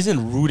 no, but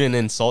isn't rude and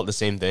insult the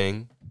same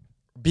thing?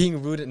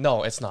 Being rude,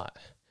 no, it's not.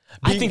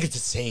 I think it's the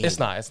same. It's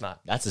not.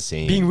 That's the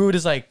same. Being rude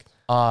is like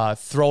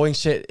throwing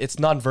shit. It's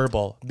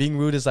non-verbal. Being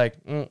rude is like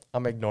I'm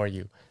gonna ignore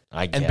you.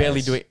 And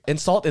barely do it.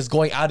 Insult is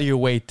going out of your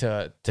way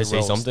to say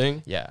roast.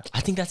 Something. Yeah, I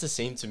think that's the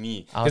same to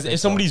me. Because if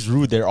somebody's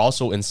rude, they're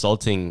also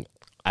insulting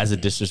as a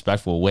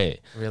disrespectful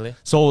way. Really?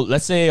 So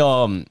let's say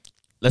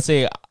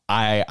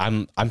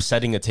I'm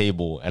setting a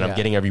table and I'm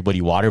getting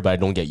everybody water, but I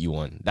don't get you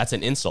one. That's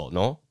an insult,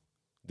 no?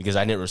 Because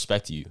I didn't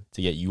respect you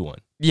to get you one.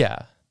 Yeah.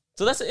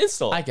 So that's an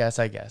insult. I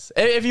guess.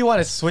 If you want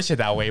to switch it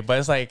that way, but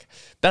it's like,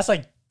 that's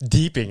like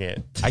deeping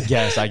it. I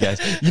guess.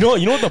 You know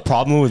what the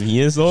problem with me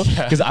is though?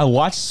 Because I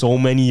watch so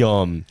many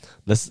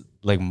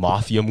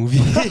mafia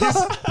movies.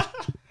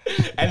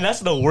 And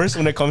that's the worst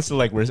when it comes to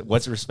like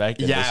what's respect.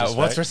 And disrespect.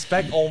 What's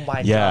respect? Oh my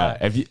god. Yeah,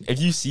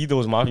 if you see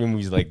those mafia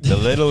movies, like the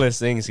littlest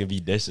things can be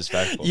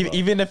disrespectful.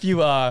 Even if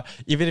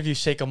you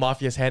shake a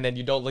mafia's hand and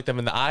you don't look them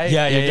in the eye,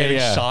 you're getting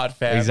shot,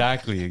 fam.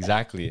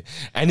 Exactly.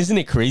 And isn't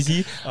it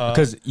crazy?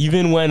 Because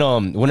even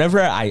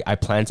whenever I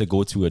plan to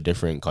go to a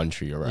different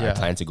country or I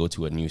plan to go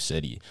to a new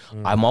city,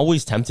 I'm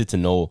always tempted to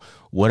know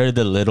what are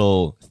the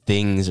little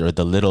things or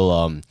the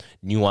little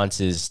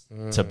nuances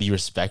to be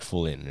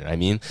respectful in. You know what I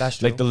mean? That's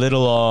true. Like the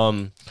little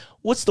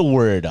what's the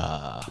word?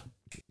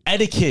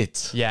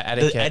 Etiquette. Yeah,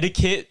 etiquette. The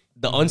etiquette,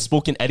 the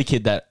unspoken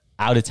etiquette that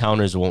out of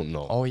towners won't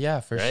know. Oh yeah,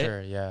 for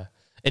sure. Yeah.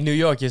 In New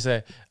York, you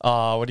say,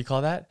 what do you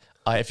call that?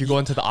 If you go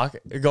into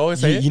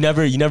the you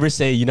never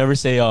say,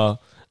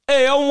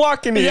 hey, I'm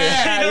walking here.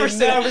 Yeah, you never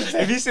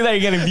say. If you say that,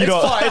 you're getting beat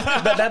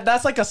up.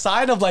 That's like a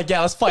sign of like,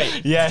 let's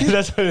fight. Yeah,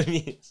 that's what it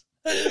means.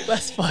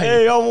 Let's fight.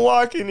 Hey, I'm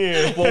walking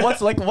here. Well,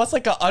 what's like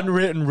an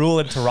unwritten rule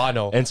in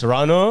Toronto? In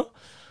Toronto?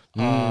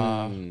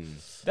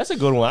 That's a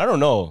good one. I don't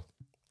know.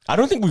 I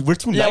don't think we're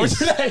too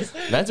nice. We're too nice.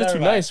 That's too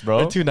nice, bro.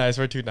 We're too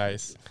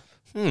nice.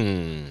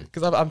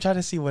 Because I'm trying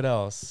to see what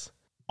else.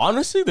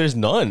 Honestly, there's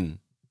none.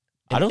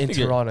 I don't think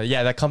in Toronto.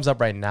 Yeah, that comes up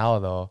right now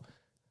though.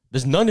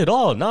 There's none at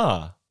all.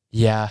 Nah.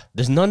 Yeah.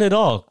 There's none at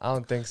all. I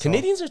don't think so.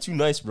 Canadians are too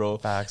nice, bro.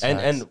 Facts.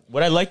 And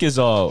what I like is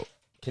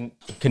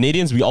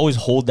Canadians, we always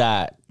hold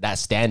that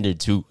standard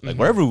too. Like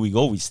wherever we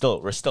go, we're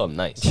still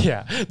nice.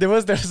 Yeah, there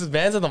was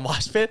bands in the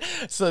mosh pit.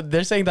 So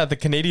they're saying that the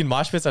Canadian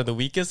mosh pits are the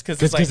weakest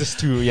because it's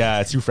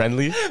too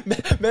friendly.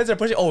 Men's are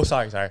pushing. Oh,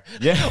 sorry.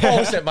 Yeah.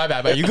 Oh shit, my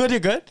bad. You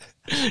good?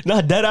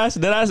 No, dead ass.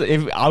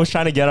 If I was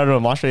trying to get out of a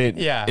mosh pit,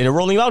 in a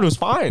Rolling Loud, it was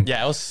fine.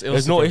 Yeah, it was.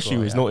 There's no issue.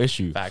 There's no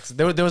issue. Facts.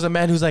 There was a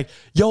man who's like,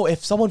 "Yo,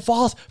 if someone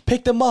falls,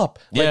 pick them up."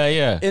 Like,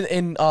 yeah.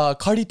 In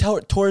Cardi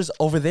tours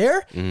over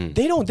there,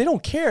 they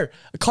don't care.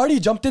 Cardi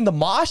jumped in the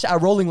mosh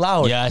at Rolling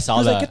Loud. Yeah, I saw he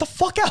was that. Like, get the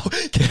fuck out.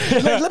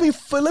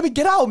 Like, let me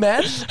get out,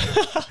 man.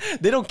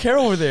 They don't care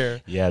over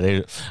there.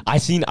 Yeah, I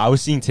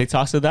was seeing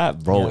TikToks of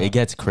that, bro. Yeah. It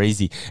gets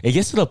crazy. It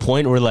gets to the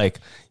point where like,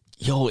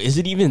 yo, is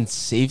it even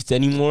safe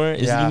anymore?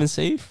 Is it even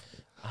safe?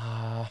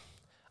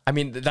 I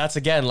mean, that's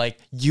again like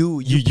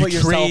you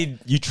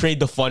trade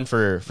the fun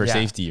for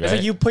safety, right? It's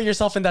like you put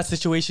yourself in that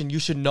situation. You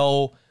should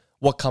know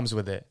what comes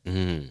with it.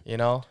 You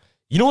know.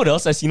 You know what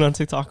else I seen on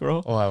TikTok,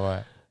 bro?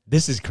 What?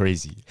 This is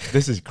crazy.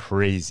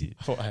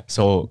 What?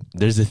 So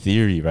there's a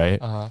theory,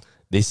 right?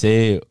 They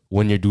say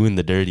when you're doing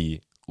the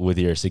dirty with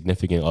your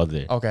significant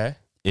other, okay,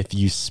 if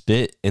you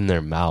spit in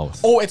their mouth,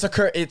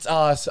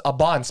 it's a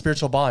bond,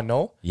 spiritual bond.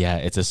 No. Yeah,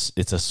 it's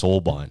a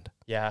soul bond.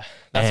 Yeah,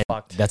 that's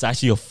fucked. That's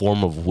actually a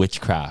form of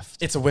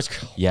witchcraft. It's a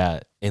witchcraft.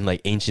 Yeah, in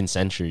like ancient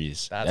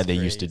centuries that they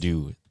used to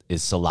do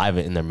is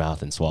saliva in their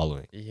mouth and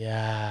swallowing.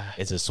 Yeah.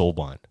 It's a soul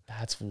bond.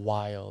 That's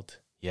wild.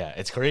 Yeah,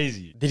 it's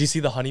crazy. Did you see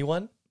the honey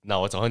one?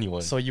 No, it's a honey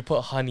one. So you put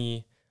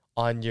honey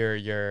on your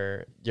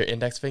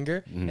index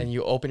finger and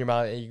you open your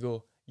mouth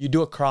and you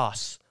do a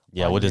cross.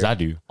 Yeah, what does that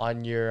do?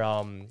 On your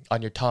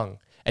tongue,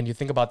 and you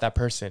think about that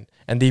person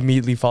and they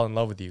immediately fall in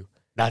love with you.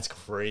 That's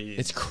crazy.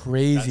 It's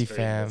crazy,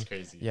 fam. That's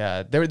crazy.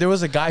 Yeah, there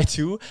was a guy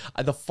too.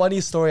 The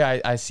funniest story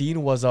I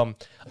seen was a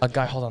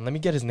guy. Hold on, let me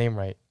get his name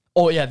right.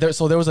 Oh yeah, there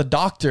was a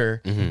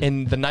doctor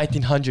in the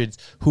 1900s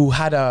who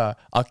had a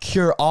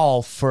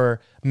cure-all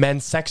for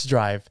men's sex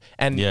drive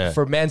and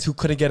for men who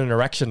couldn't get an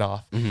erection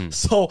off.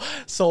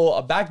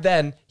 So back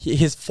then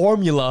his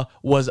formula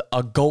was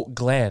a goat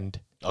gland.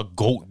 A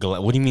goat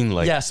gland? What do you mean,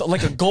 like? Yeah, so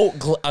like a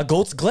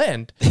goat's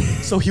gland.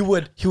 So he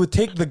would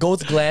take the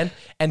goat's gland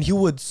and he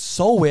would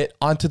sew it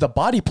onto the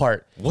body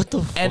part. What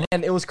the fuck?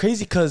 And it was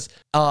crazy because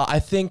I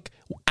think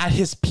at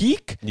his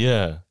peak,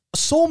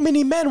 so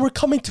many men were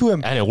coming to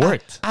him and it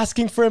worked,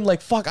 asking for him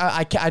like, "Fuck,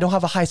 I don't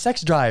have a high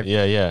sex drive."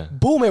 Yeah.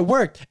 Boom, it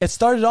worked. It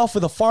started off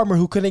with a farmer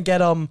who couldn't get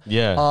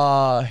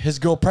his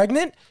girl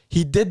pregnant.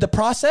 He did the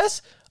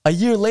process. A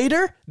year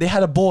later, they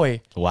had a boy.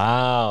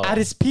 Wow. At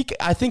his peak,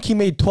 I think he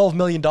made $12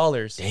 million.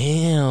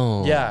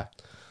 Damn. Yeah.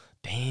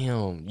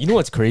 Damn. You know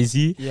what's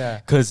crazy?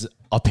 Yeah. Because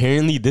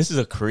apparently, this is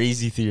a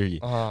crazy theory.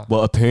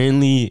 But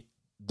apparently,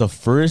 the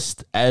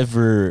first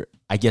ever,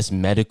 I guess,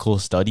 medical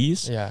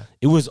studies,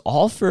 it was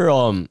all for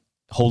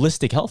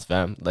holistic health,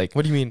 fam. Like,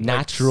 what do you mean?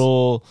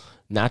 Natural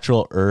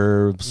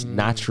herbs,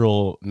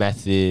 natural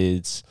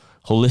methods,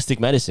 holistic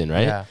medicine,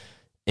 right? Yeah.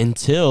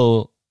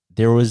 Until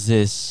there was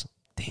this...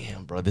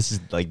 Damn, bro, this is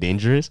like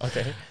dangerous.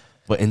 Okay.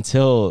 But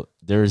until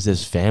there was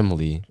this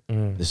family,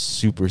 this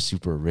super,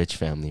 super rich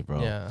family,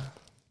 bro,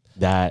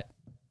 that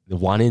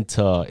wanted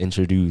to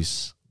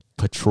introduce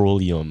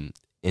petroleum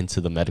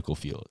into the medical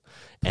field.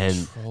 And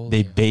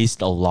they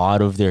based a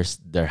lot of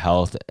their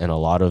health and a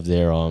lot of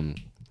their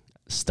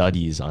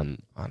studies on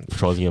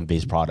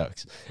petroleum-based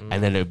products,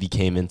 and then it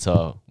became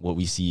into what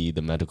we see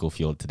the medical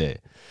field today.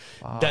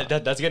 Wow.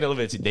 That's getting a little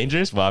bit too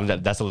dangerous,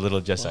 but that's a little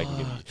just I can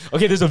give you.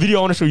 Okay, there's a video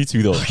I want to show you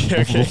too, though.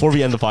 Okay. Before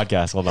we end the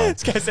podcast, hold on.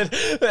 This guy said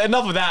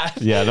enough of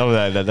that. Yeah, enough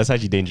of that. That's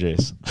actually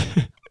dangerous.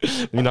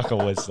 Let me knock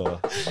on wood still.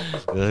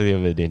 That's a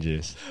little bit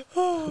dangerous.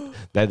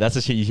 That's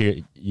the shit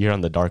you hear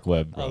on the dark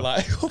web, bro.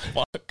 Oh,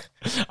 fuck.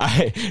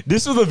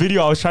 This was the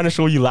video I was trying to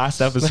show you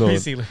last episode.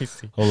 Let me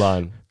see. Hold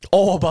on.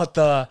 Oh, about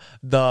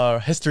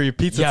the history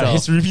repeats itself. Yeah,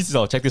 history repeats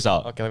itself. Check this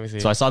out. Okay, let me see.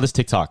 So I saw this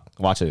TikTok.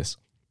 Watch this.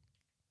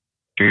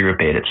 History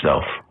repeat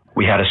itself.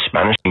 We had a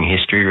Spanish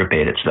history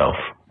repeat itself.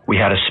 We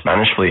had a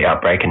Spanish flu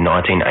outbreak in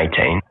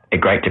 1918, a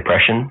Great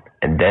Depression,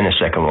 and then a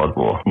Second World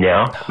War.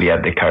 Now we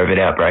have the COVID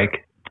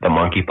outbreak, the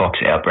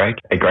monkeypox outbreak,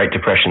 a Great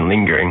Depression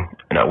lingering,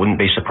 and I wouldn't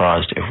be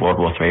surprised if World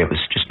War III was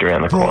just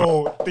around the corner.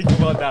 Bro, think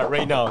about that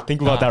right now.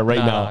 Think about that right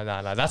now.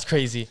 No, that's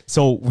crazy.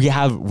 So we're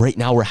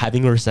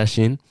having a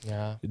recession.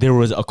 Yeah. There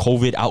was a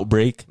COVID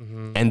outbreak,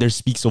 and there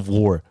speaks of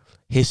war.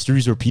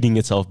 History's repeating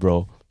itself,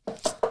 bro.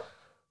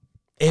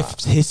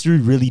 If history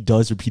really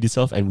does repeat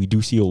itself and we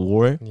do see a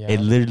war, it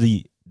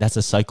literally, that's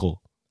a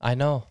cycle. I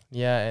know.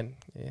 Yeah, and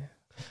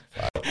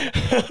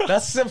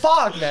that's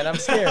fuck, man. I'm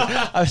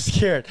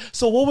scared.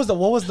 So what was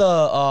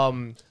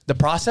the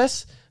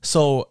process?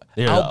 So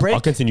outbreak.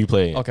 I'll continue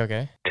playing.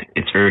 Okay.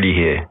 It's already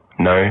here.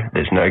 No,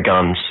 there's no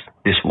guns.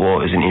 This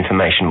war is an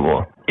information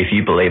war. If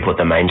you believe what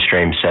the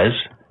mainstream says,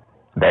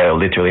 they are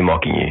literally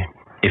mocking you.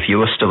 If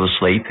you are still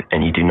asleep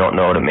and you do not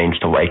know what it means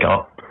to wake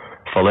up,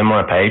 follow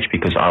my page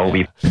because I will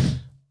be...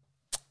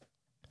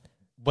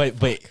 But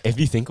if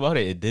you think about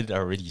it, it did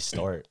already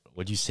start.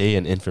 Would you say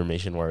an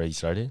information war already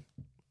started?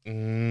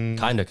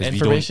 Kind of,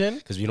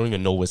 because we don't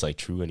even know what's like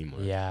true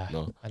anymore. Yeah,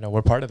 no, I know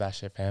we're part of that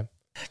shit, fam.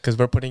 Because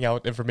we're putting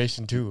out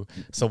information too.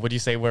 So would you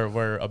say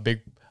we're a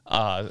big?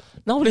 No,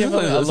 but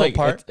it's like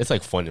part. It's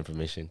like fun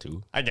information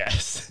too, I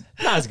guess.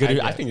 Nah, it's good.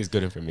 I think it's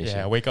good information.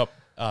 Yeah, wake up.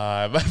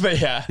 But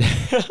yeah.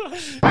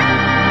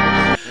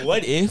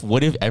 What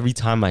if every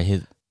time I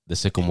hit the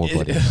sickle mode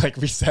button, it like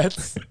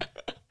resets?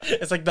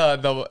 It's like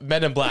the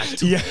Men in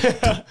Black. Yeah.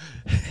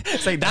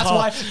 It's like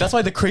that's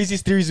why the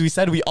craziest theories we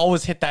said, we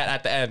always hit that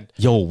at the end.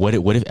 Yo, what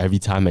if every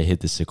time I hit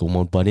the sickle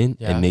mode button,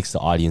 it makes the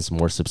audience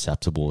more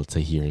susceptible to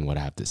hearing what I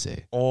have to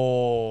say?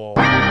 Oh,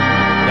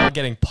 y'all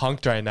getting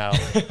punked right now.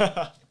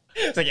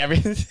 It's like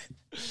everything.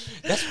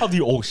 That's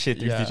probably old shit.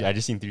 333. I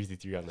just seen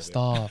 333 on the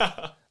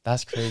Stop.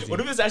 That's crazy.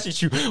 What if it's actually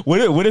true?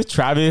 What if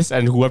Travis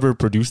and whoever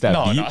produced that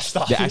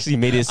beat, they actually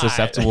made it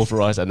susceptible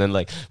for us, and then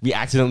like we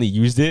accidentally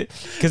used it?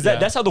 Because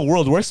that's how the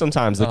world works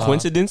sometimes. The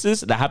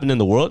coincidences that happen in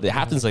the world, it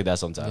happens like that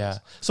sometimes. Yeah.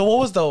 So what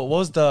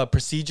was the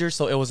procedure?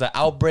 So it was an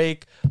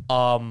outbreak,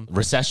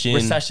 recession,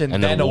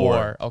 and then a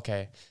war.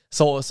 Okay.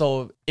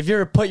 So if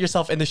you put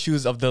yourself in the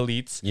shoes of the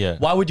elites,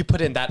 why would you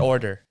put it in that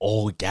order?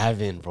 Oh,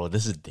 Gavin, bro,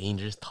 this is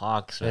dangerous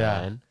talks,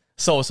 man.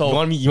 So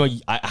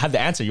I have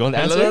the answer. You want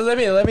the answer?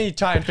 Let me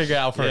try and figure it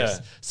out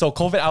first. Yeah. So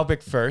COVID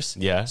outbreak first.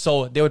 Yeah.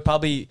 So they would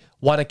probably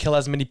want to kill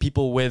as many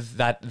people with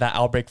that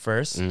outbreak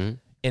first. Mm-hmm.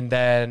 And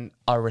then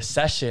a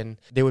recession,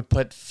 they would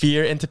put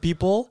fear into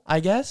people, I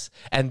guess.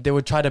 And they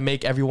would try to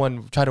make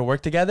everyone try to work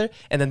together.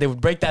 And then they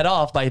would break that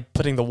off by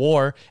putting the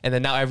war. And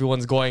then now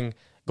everyone's going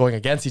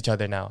against each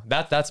other now.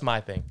 That's my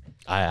thing.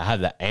 I have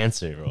the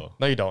answer, bro.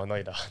 No, you don't.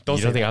 You don't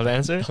think I have the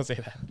answer? Don't say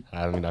that.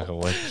 I'm not gonna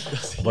win.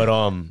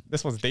 But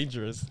this one's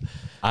dangerous.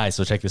 All right,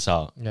 so check this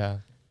out. Yeah.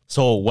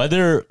 So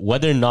whether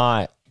or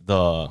not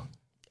the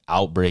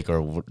outbreak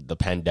or the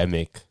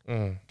pandemic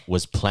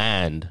was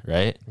planned,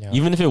 right? Yeah.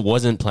 Even if it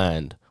wasn't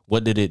planned,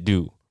 what did it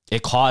do?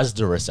 It caused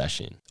the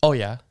recession. Oh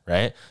yeah.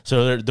 Right.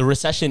 So the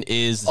recession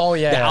is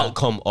the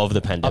outcome of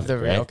the pandemic.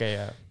 Right? Okay.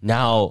 Yeah.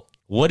 Now,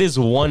 what is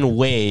one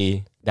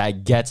way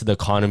that gets the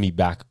economy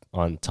back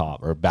on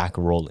top or back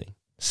rolling?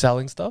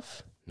 Selling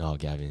stuff? No,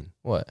 Gavin.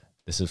 What?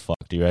 This is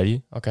fucked. You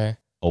ready? Okay.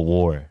 A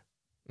war.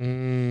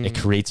 It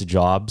creates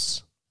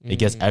jobs. It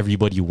gets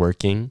everybody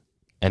working,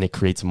 and it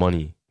creates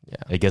money.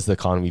 Yeah. It gets the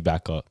economy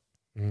back up.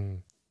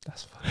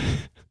 That's funny.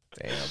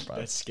 Damn, bro.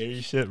 That's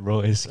scary shit,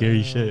 bro. It's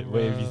scary shit.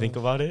 Wait, if you think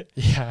about it,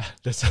 yeah,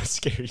 that's some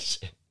scary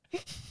shit.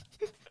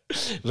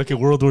 Look at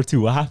World War II.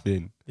 What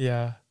happened?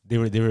 Yeah. They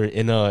were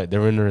in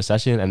a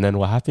recession, and then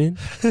what happened?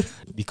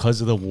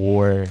 Because of the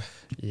war,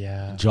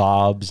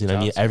 jobs, I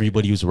mean,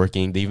 everybody was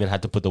working. They even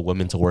had to put the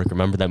women to work.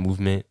 Remember that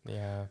movement?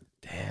 Yeah.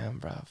 Damn,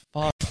 bro.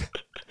 Fuck.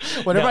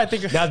 Whenever I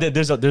think now that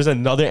there's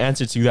another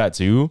answer to that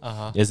too.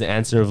 Is the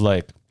answer of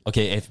like,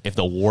 okay, if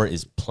the war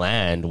is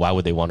planned, why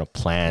would they want to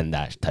plan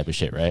that type of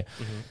shit, right?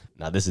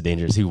 Now this is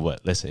dangerous.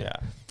 Listen. Yeah.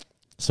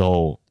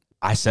 So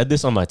I said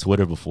this on my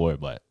Twitter before,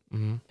 but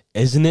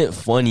isn't it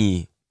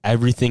funny?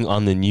 Everything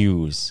on the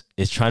news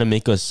is trying to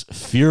make us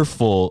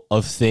fearful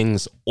of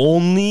things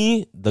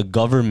only the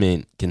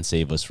government can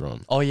save us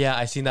from. Oh, yeah.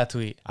 I seen that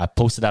tweet. I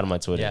posted that on my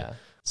Twitter. Yeah.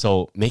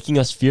 So making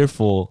us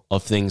fearful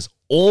of things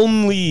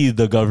only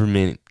the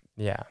government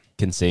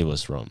can save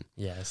us from.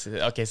 Yes.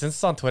 Okay. Since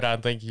it's on Twitter, I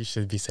think you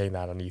should be saying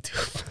that on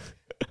YouTube.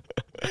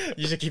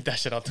 You should keep that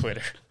shit on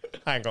Twitter.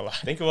 I ain't gonna lie.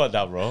 Think about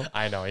that, bro.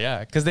 I know, yeah.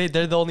 Because they're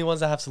the only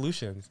ones that have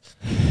solutions.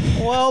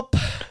 Well,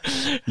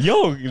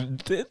 yo,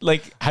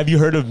 like, have you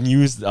heard of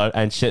news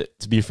and shit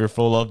to be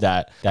fearful of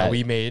that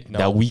we made? No.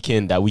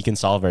 that we can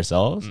solve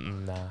ourselves?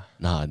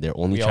 Nah, they're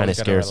only trying to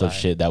scare us of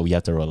shit that we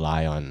have to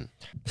rely on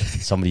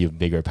somebody of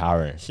bigger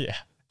power. Yeah.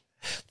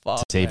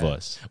 To save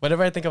us.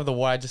 Whenever I think of the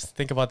war, I just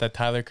think about that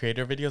Tyler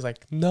Creator video. It's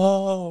like,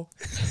 no.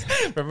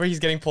 Remember he's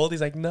getting pulled? He's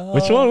like, no.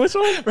 Which one?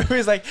 Remember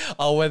he's like,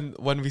 oh,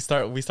 when we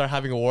start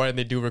having a war and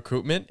they do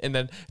recruitment, and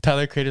then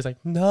Tyler Creator's like,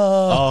 no.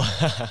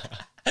 Oh,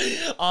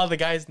 all the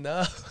guys,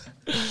 no.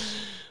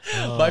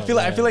 But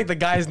I feel like the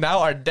guys now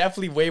are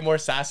definitely way more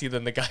sassy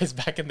than the guys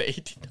back in the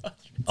 1800s.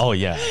 Oh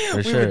yeah,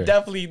 for sure. We would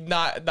definitely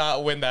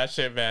not win that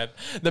shit, man.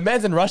 The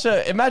man's in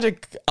Russia. Imagine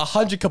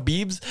 100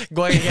 Khabibs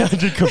going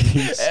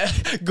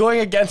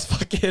against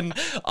fucking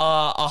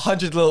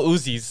 100 little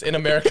Uzis in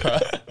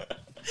America.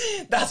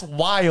 That's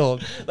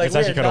wild. Like, that's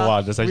actually kind of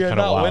wild. That's actually kind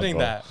of wild. Winning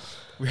bro. that.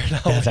 We're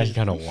not. That's actually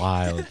kind of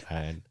wild,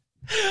 man.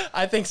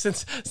 I think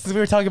since we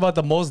were talking about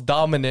the most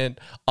dominant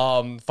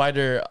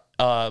fighter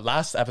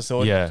last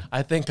episode, yeah.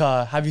 I think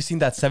have you seen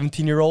that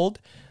 17-year-old?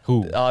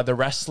 Who? The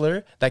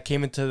wrestler that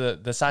came into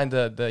the signed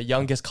the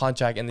youngest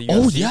contract in the UFC.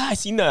 Oh yeah, I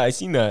seen that.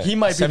 He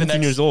might be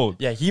 17 years old.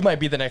 Yeah, he might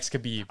be the next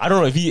Khabib. I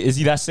don't know if is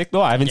he that sick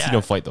though? I haven't seen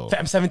him fight though.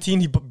 Fam, 17,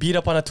 he beat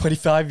up on a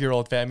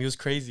 25-year-old fam. He was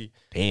crazy.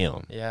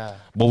 Damn. Yeah.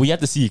 But we have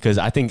to see because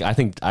I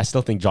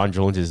still think John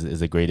Jones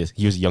is the greatest.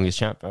 He was the youngest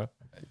champ, bro.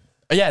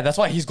 Yeah, that's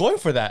why he's going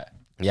for that.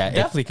 Yeah, he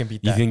definitely can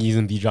beat that. You think he's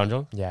gonna beat John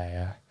Jones?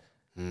 Yeah.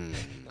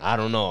 I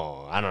don't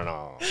know.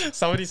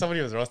 Somebody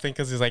was roasting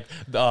because he's like,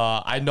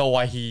 I know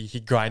why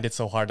he grinded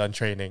so hard on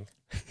training.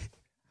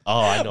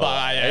 Oh, I know.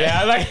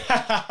 Yeah, like,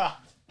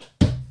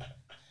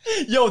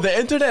 yo, the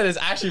internet is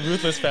actually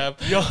ruthless, fam.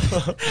 Yo,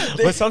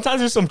 but sometimes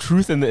there's some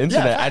truth in the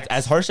internet. Yeah,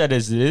 as harsh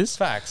as it is,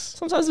 facts.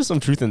 Sometimes there's some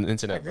truth in the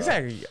internet. Bro.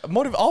 Exactly.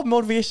 All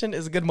motivation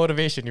is a good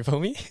motivation. You feel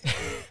me?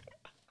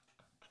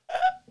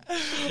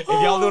 If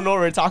y'all don't know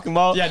what we're talking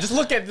about, yeah, just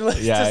look at.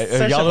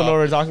 If y'all don't know what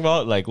we're talking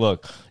about, like,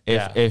 look,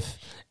 if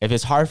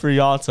it's hard for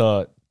y'all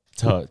to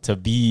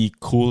be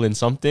cool in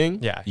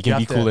something, you can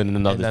be cool in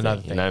another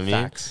thing. You know what I mean?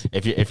 Facts.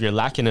 If you're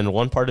lacking in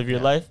one part of your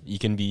life, you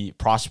can be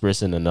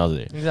prosperous in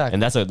another. Exactly.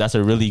 And that's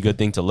a really good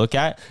thing to look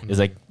at. Is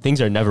like things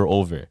are never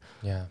over.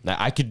 Yeah.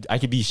 Like I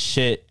could be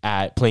shit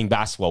at playing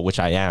basketball, which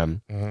I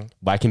am,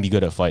 but I can be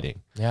good at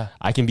fighting. Yeah.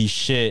 I can be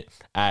shit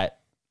at,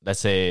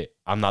 let's say,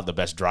 I'm not the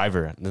best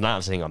driver. I'm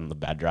not saying I'm the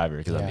bad driver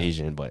because I'm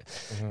Asian, but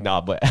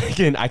but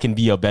I can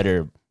be a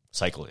better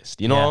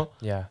cyclist, you know?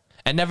 Yeah.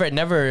 And never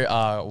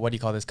what do you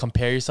call this?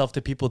 Compare yourself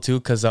to people too,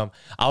 because I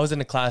was in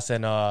a class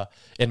in my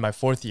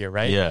 4th year,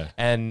 right? Yeah.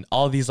 And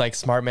all these like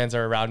smart mans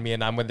are around me,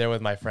 and I'm there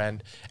with my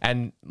friend.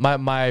 And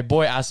my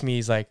boy asked me,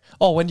 he's like,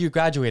 "Oh, when are you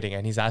graduating?"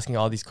 And he's asking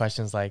all these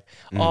questions like,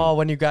 "Oh,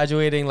 when are you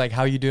graduating? Like,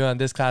 how you doing on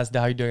this class?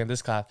 How you doing in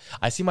this class?"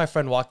 I see my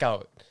friend walk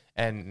out,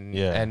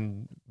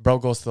 and bro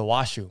goes to the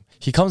washroom.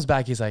 He comes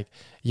back. He's like,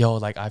 "Yo,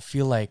 like I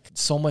feel like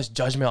so much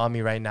judgment on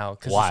me right now."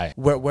 Why?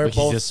 We're like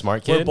both he's a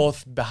smart kid? We're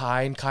both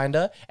behind,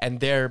 kinda,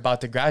 and they're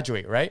about to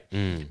graduate, right?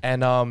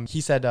 And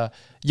he said,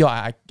 "Yo,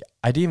 I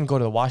didn't even go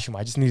to the washroom.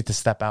 I just needed to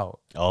step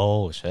out."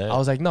 Oh shit! I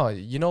was like, "No,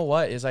 you know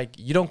what? It's like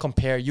you don't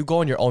compare. You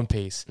go on your own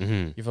pace.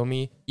 You feel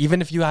me?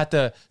 Even if you had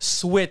to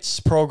switch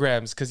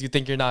programs because you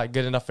think you're not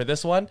good enough for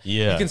this one,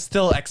 you can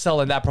still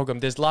excel in that program.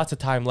 There's lots of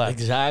time left.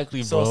 Exactly,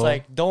 bro. So it's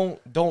like don't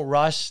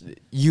rush.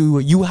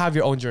 You have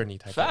your own journey.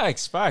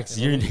 Facts.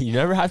 You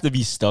never have to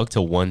be stuck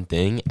to one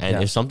thing,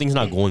 and if something's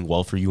not going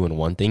well for you in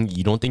one thing,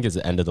 you don't think it's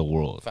the end of the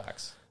world.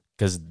 Facts.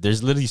 Because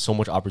there's literally so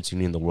much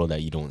opportunity in the world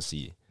that you don't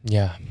see.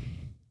 Yeah.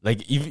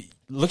 Like, if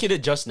look at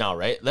it just now,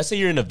 right? Let's say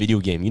you're in a video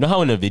game. You know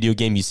how in a video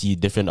game you see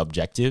different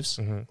objectives?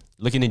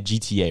 Looking at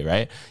GTA,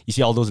 right? You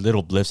see all those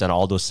little blips and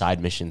all those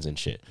side missions and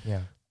shit.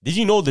 Yeah. Did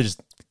you know there's,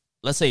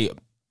 let's say,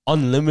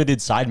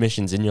 unlimited side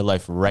missions in your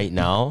life right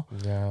now,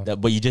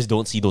 but you just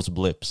don't see those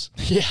blips.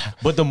 Yeah.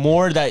 But the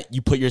more that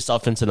you put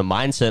yourself into the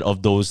mindset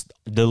of those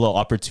little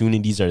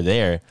opportunities are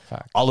there,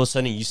 all of a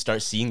sudden you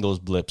start seeing those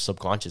blips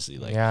subconsciously.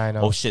 Like, I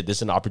know. Oh shit,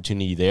 there's an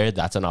opportunity there.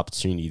 That's an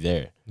opportunity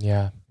there.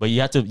 Yeah. But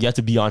you have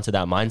to be onto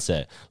that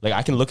mindset. Like,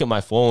 I can look at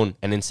my phone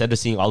and instead of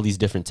seeing all these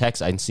different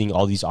texts, I'm seeing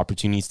all these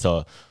opportunities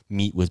to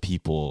meet with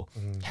people,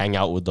 hang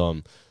out with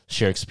them,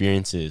 share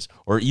experiences,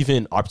 or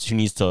even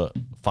opportunities to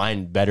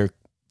find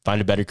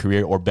a better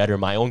career or better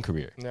my own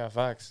career. Yeah,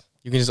 facts.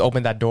 You can just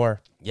open that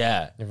door.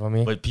 Yeah. You feel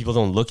me? But people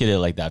don't look at it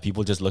like that.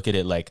 People just look at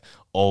it like,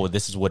 oh,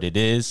 this is what it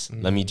is.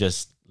 Let me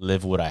just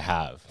live what I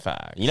have.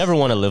 Fact. You never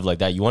want to live like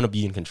that. You want to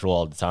be in control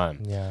all the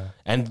time. Yeah.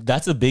 And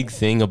that's a big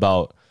thing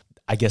about,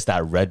 I guess,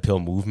 that red pill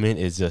movement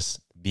is just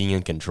being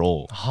in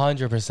control.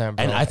 100%,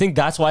 bro. And I think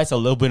that's why it's a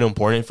little bit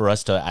important for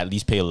us to at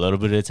least pay a little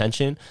bit of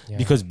attention,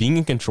 because being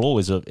in control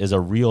is a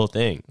real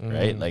thing,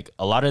 right? Like,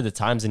 a lot of the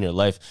times in your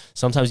life,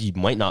 sometimes you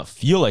might not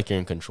feel like you're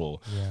in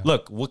control.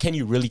 Look, what can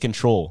you really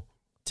control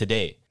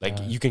today? Like,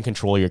 you can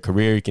control your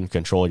career, you can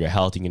control your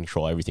health, you can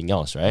control everything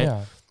else, right?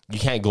 Yeah. You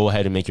can't go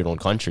ahead and make your own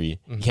country.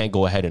 You can't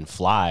go ahead and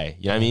fly.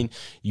 You know what I mean?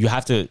 You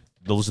have to,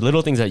 those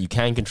little things that you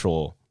can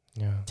control,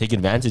 Take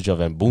advantage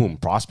of it and boom,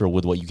 prosper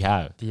with what you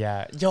have.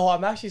 Yeah. Yo,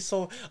 I'm actually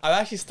still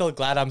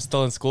glad I'm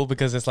still in school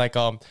because it's like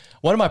one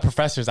of my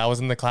professors, I was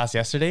in the class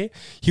yesterday,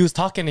 he was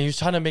talking and he was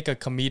trying to make a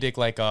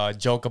comedic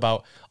joke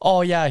about,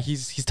 oh yeah,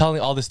 he's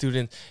telling all the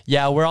students,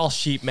 yeah, we're all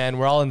sheep, man.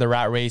 We're all in the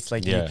rat race.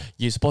 Like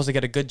you're supposed to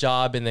get a good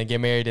job and then get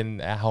married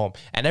and at home.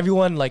 And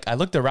everyone, like, I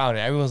looked around and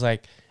everyone's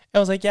like, I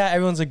was like, yeah,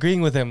 everyone's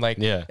agreeing with him. Like,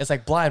 it's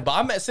like blind. But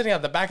I'm sitting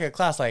at the back of the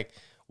class like,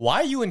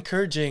 why are you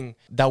encouraging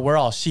that we're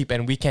all sheep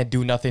and we can't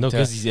do nothing? No,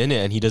 because he's in it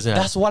and he doesn't.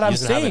 That's what I'm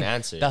saying. Have an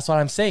answer. That's what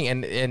I'm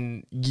saying.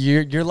 And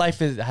your life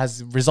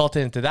has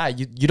resulted into that.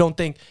 You don't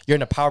think you're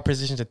in a power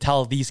position to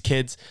tell these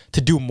kids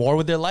to do more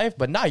with their life,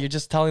 but now you're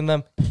just telling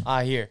them,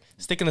 here,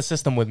 stick in the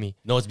system with me.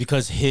 No, it's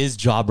because his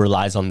job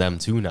relies on them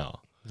too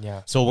now.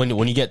 Yeah. So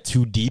when you get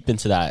too deep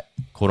into that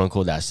quote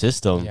unquote that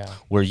system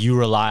where you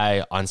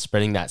rely on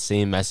spreading that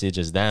same message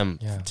as them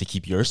to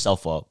keep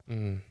yourself up,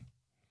 you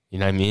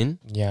know what I mean?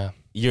 Yeah.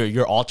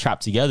 You're all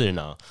trapped together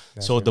now.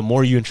 So the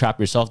more you entrap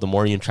yourself, the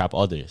more you entrap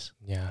others.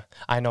 Yeah,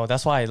 I know.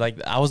 That's why,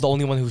 like, I was the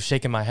only one who was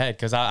shaking my head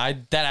because I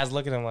dead ass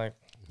looking at him like,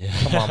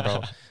 come on,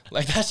 bro.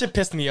 Like, that shit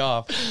pissed me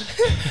off.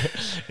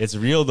 It's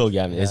real though,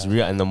 Gavin. It's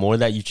real. And the more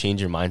that you change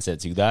your mindset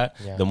to that,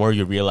 the more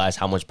you realize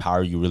how much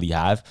power you really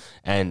have.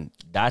 And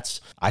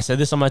I said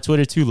this on my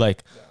Twitter too,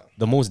 like,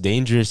 the most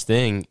dangerous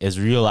thing is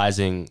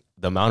realizing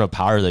the amount of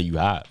power that you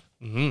have.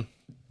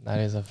 That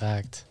is a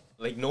fact.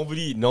 Like,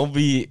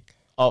 nobody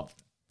up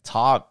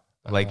top,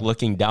 like,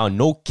 looking down.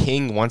 No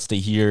king wants to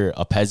hear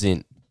a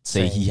peasant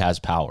say he has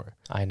power.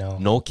 I know.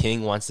 No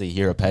king wants to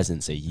hear a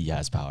peasant say he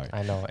has power.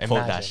 I know.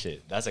 Quote that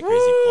shit. That's a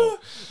crazy quote.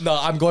 No,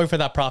 I'm going for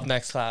that prof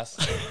next class.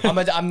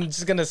 I'm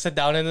just gonna sit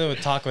down and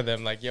talk with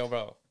him like, yo,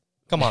 bro,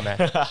 come on,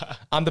 man.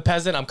 I'm the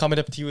peasant. I'm coming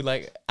up to you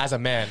like as a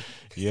man.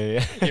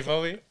 Yeah. You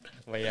feel me?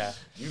 But yeah,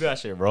 do that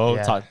shit, bro.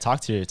 Yeah.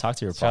 Talk to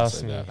your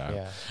profs. Like that,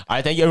 yeah. All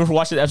right, thank you everyone for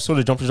watching the episode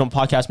of Jumper Jump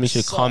Podcast. Make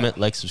sure to comment,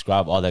 like,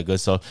 subscribe, all that good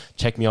stuff.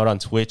 Check me out on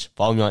Twitch.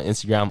 Follow me on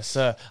Instagram.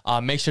 So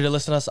make sure to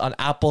listen to us on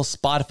Apple,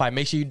 Spotify.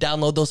 Make sure you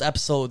download those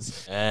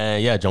episodes.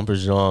 And yeah, Jumper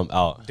Jump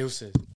out. Deuces.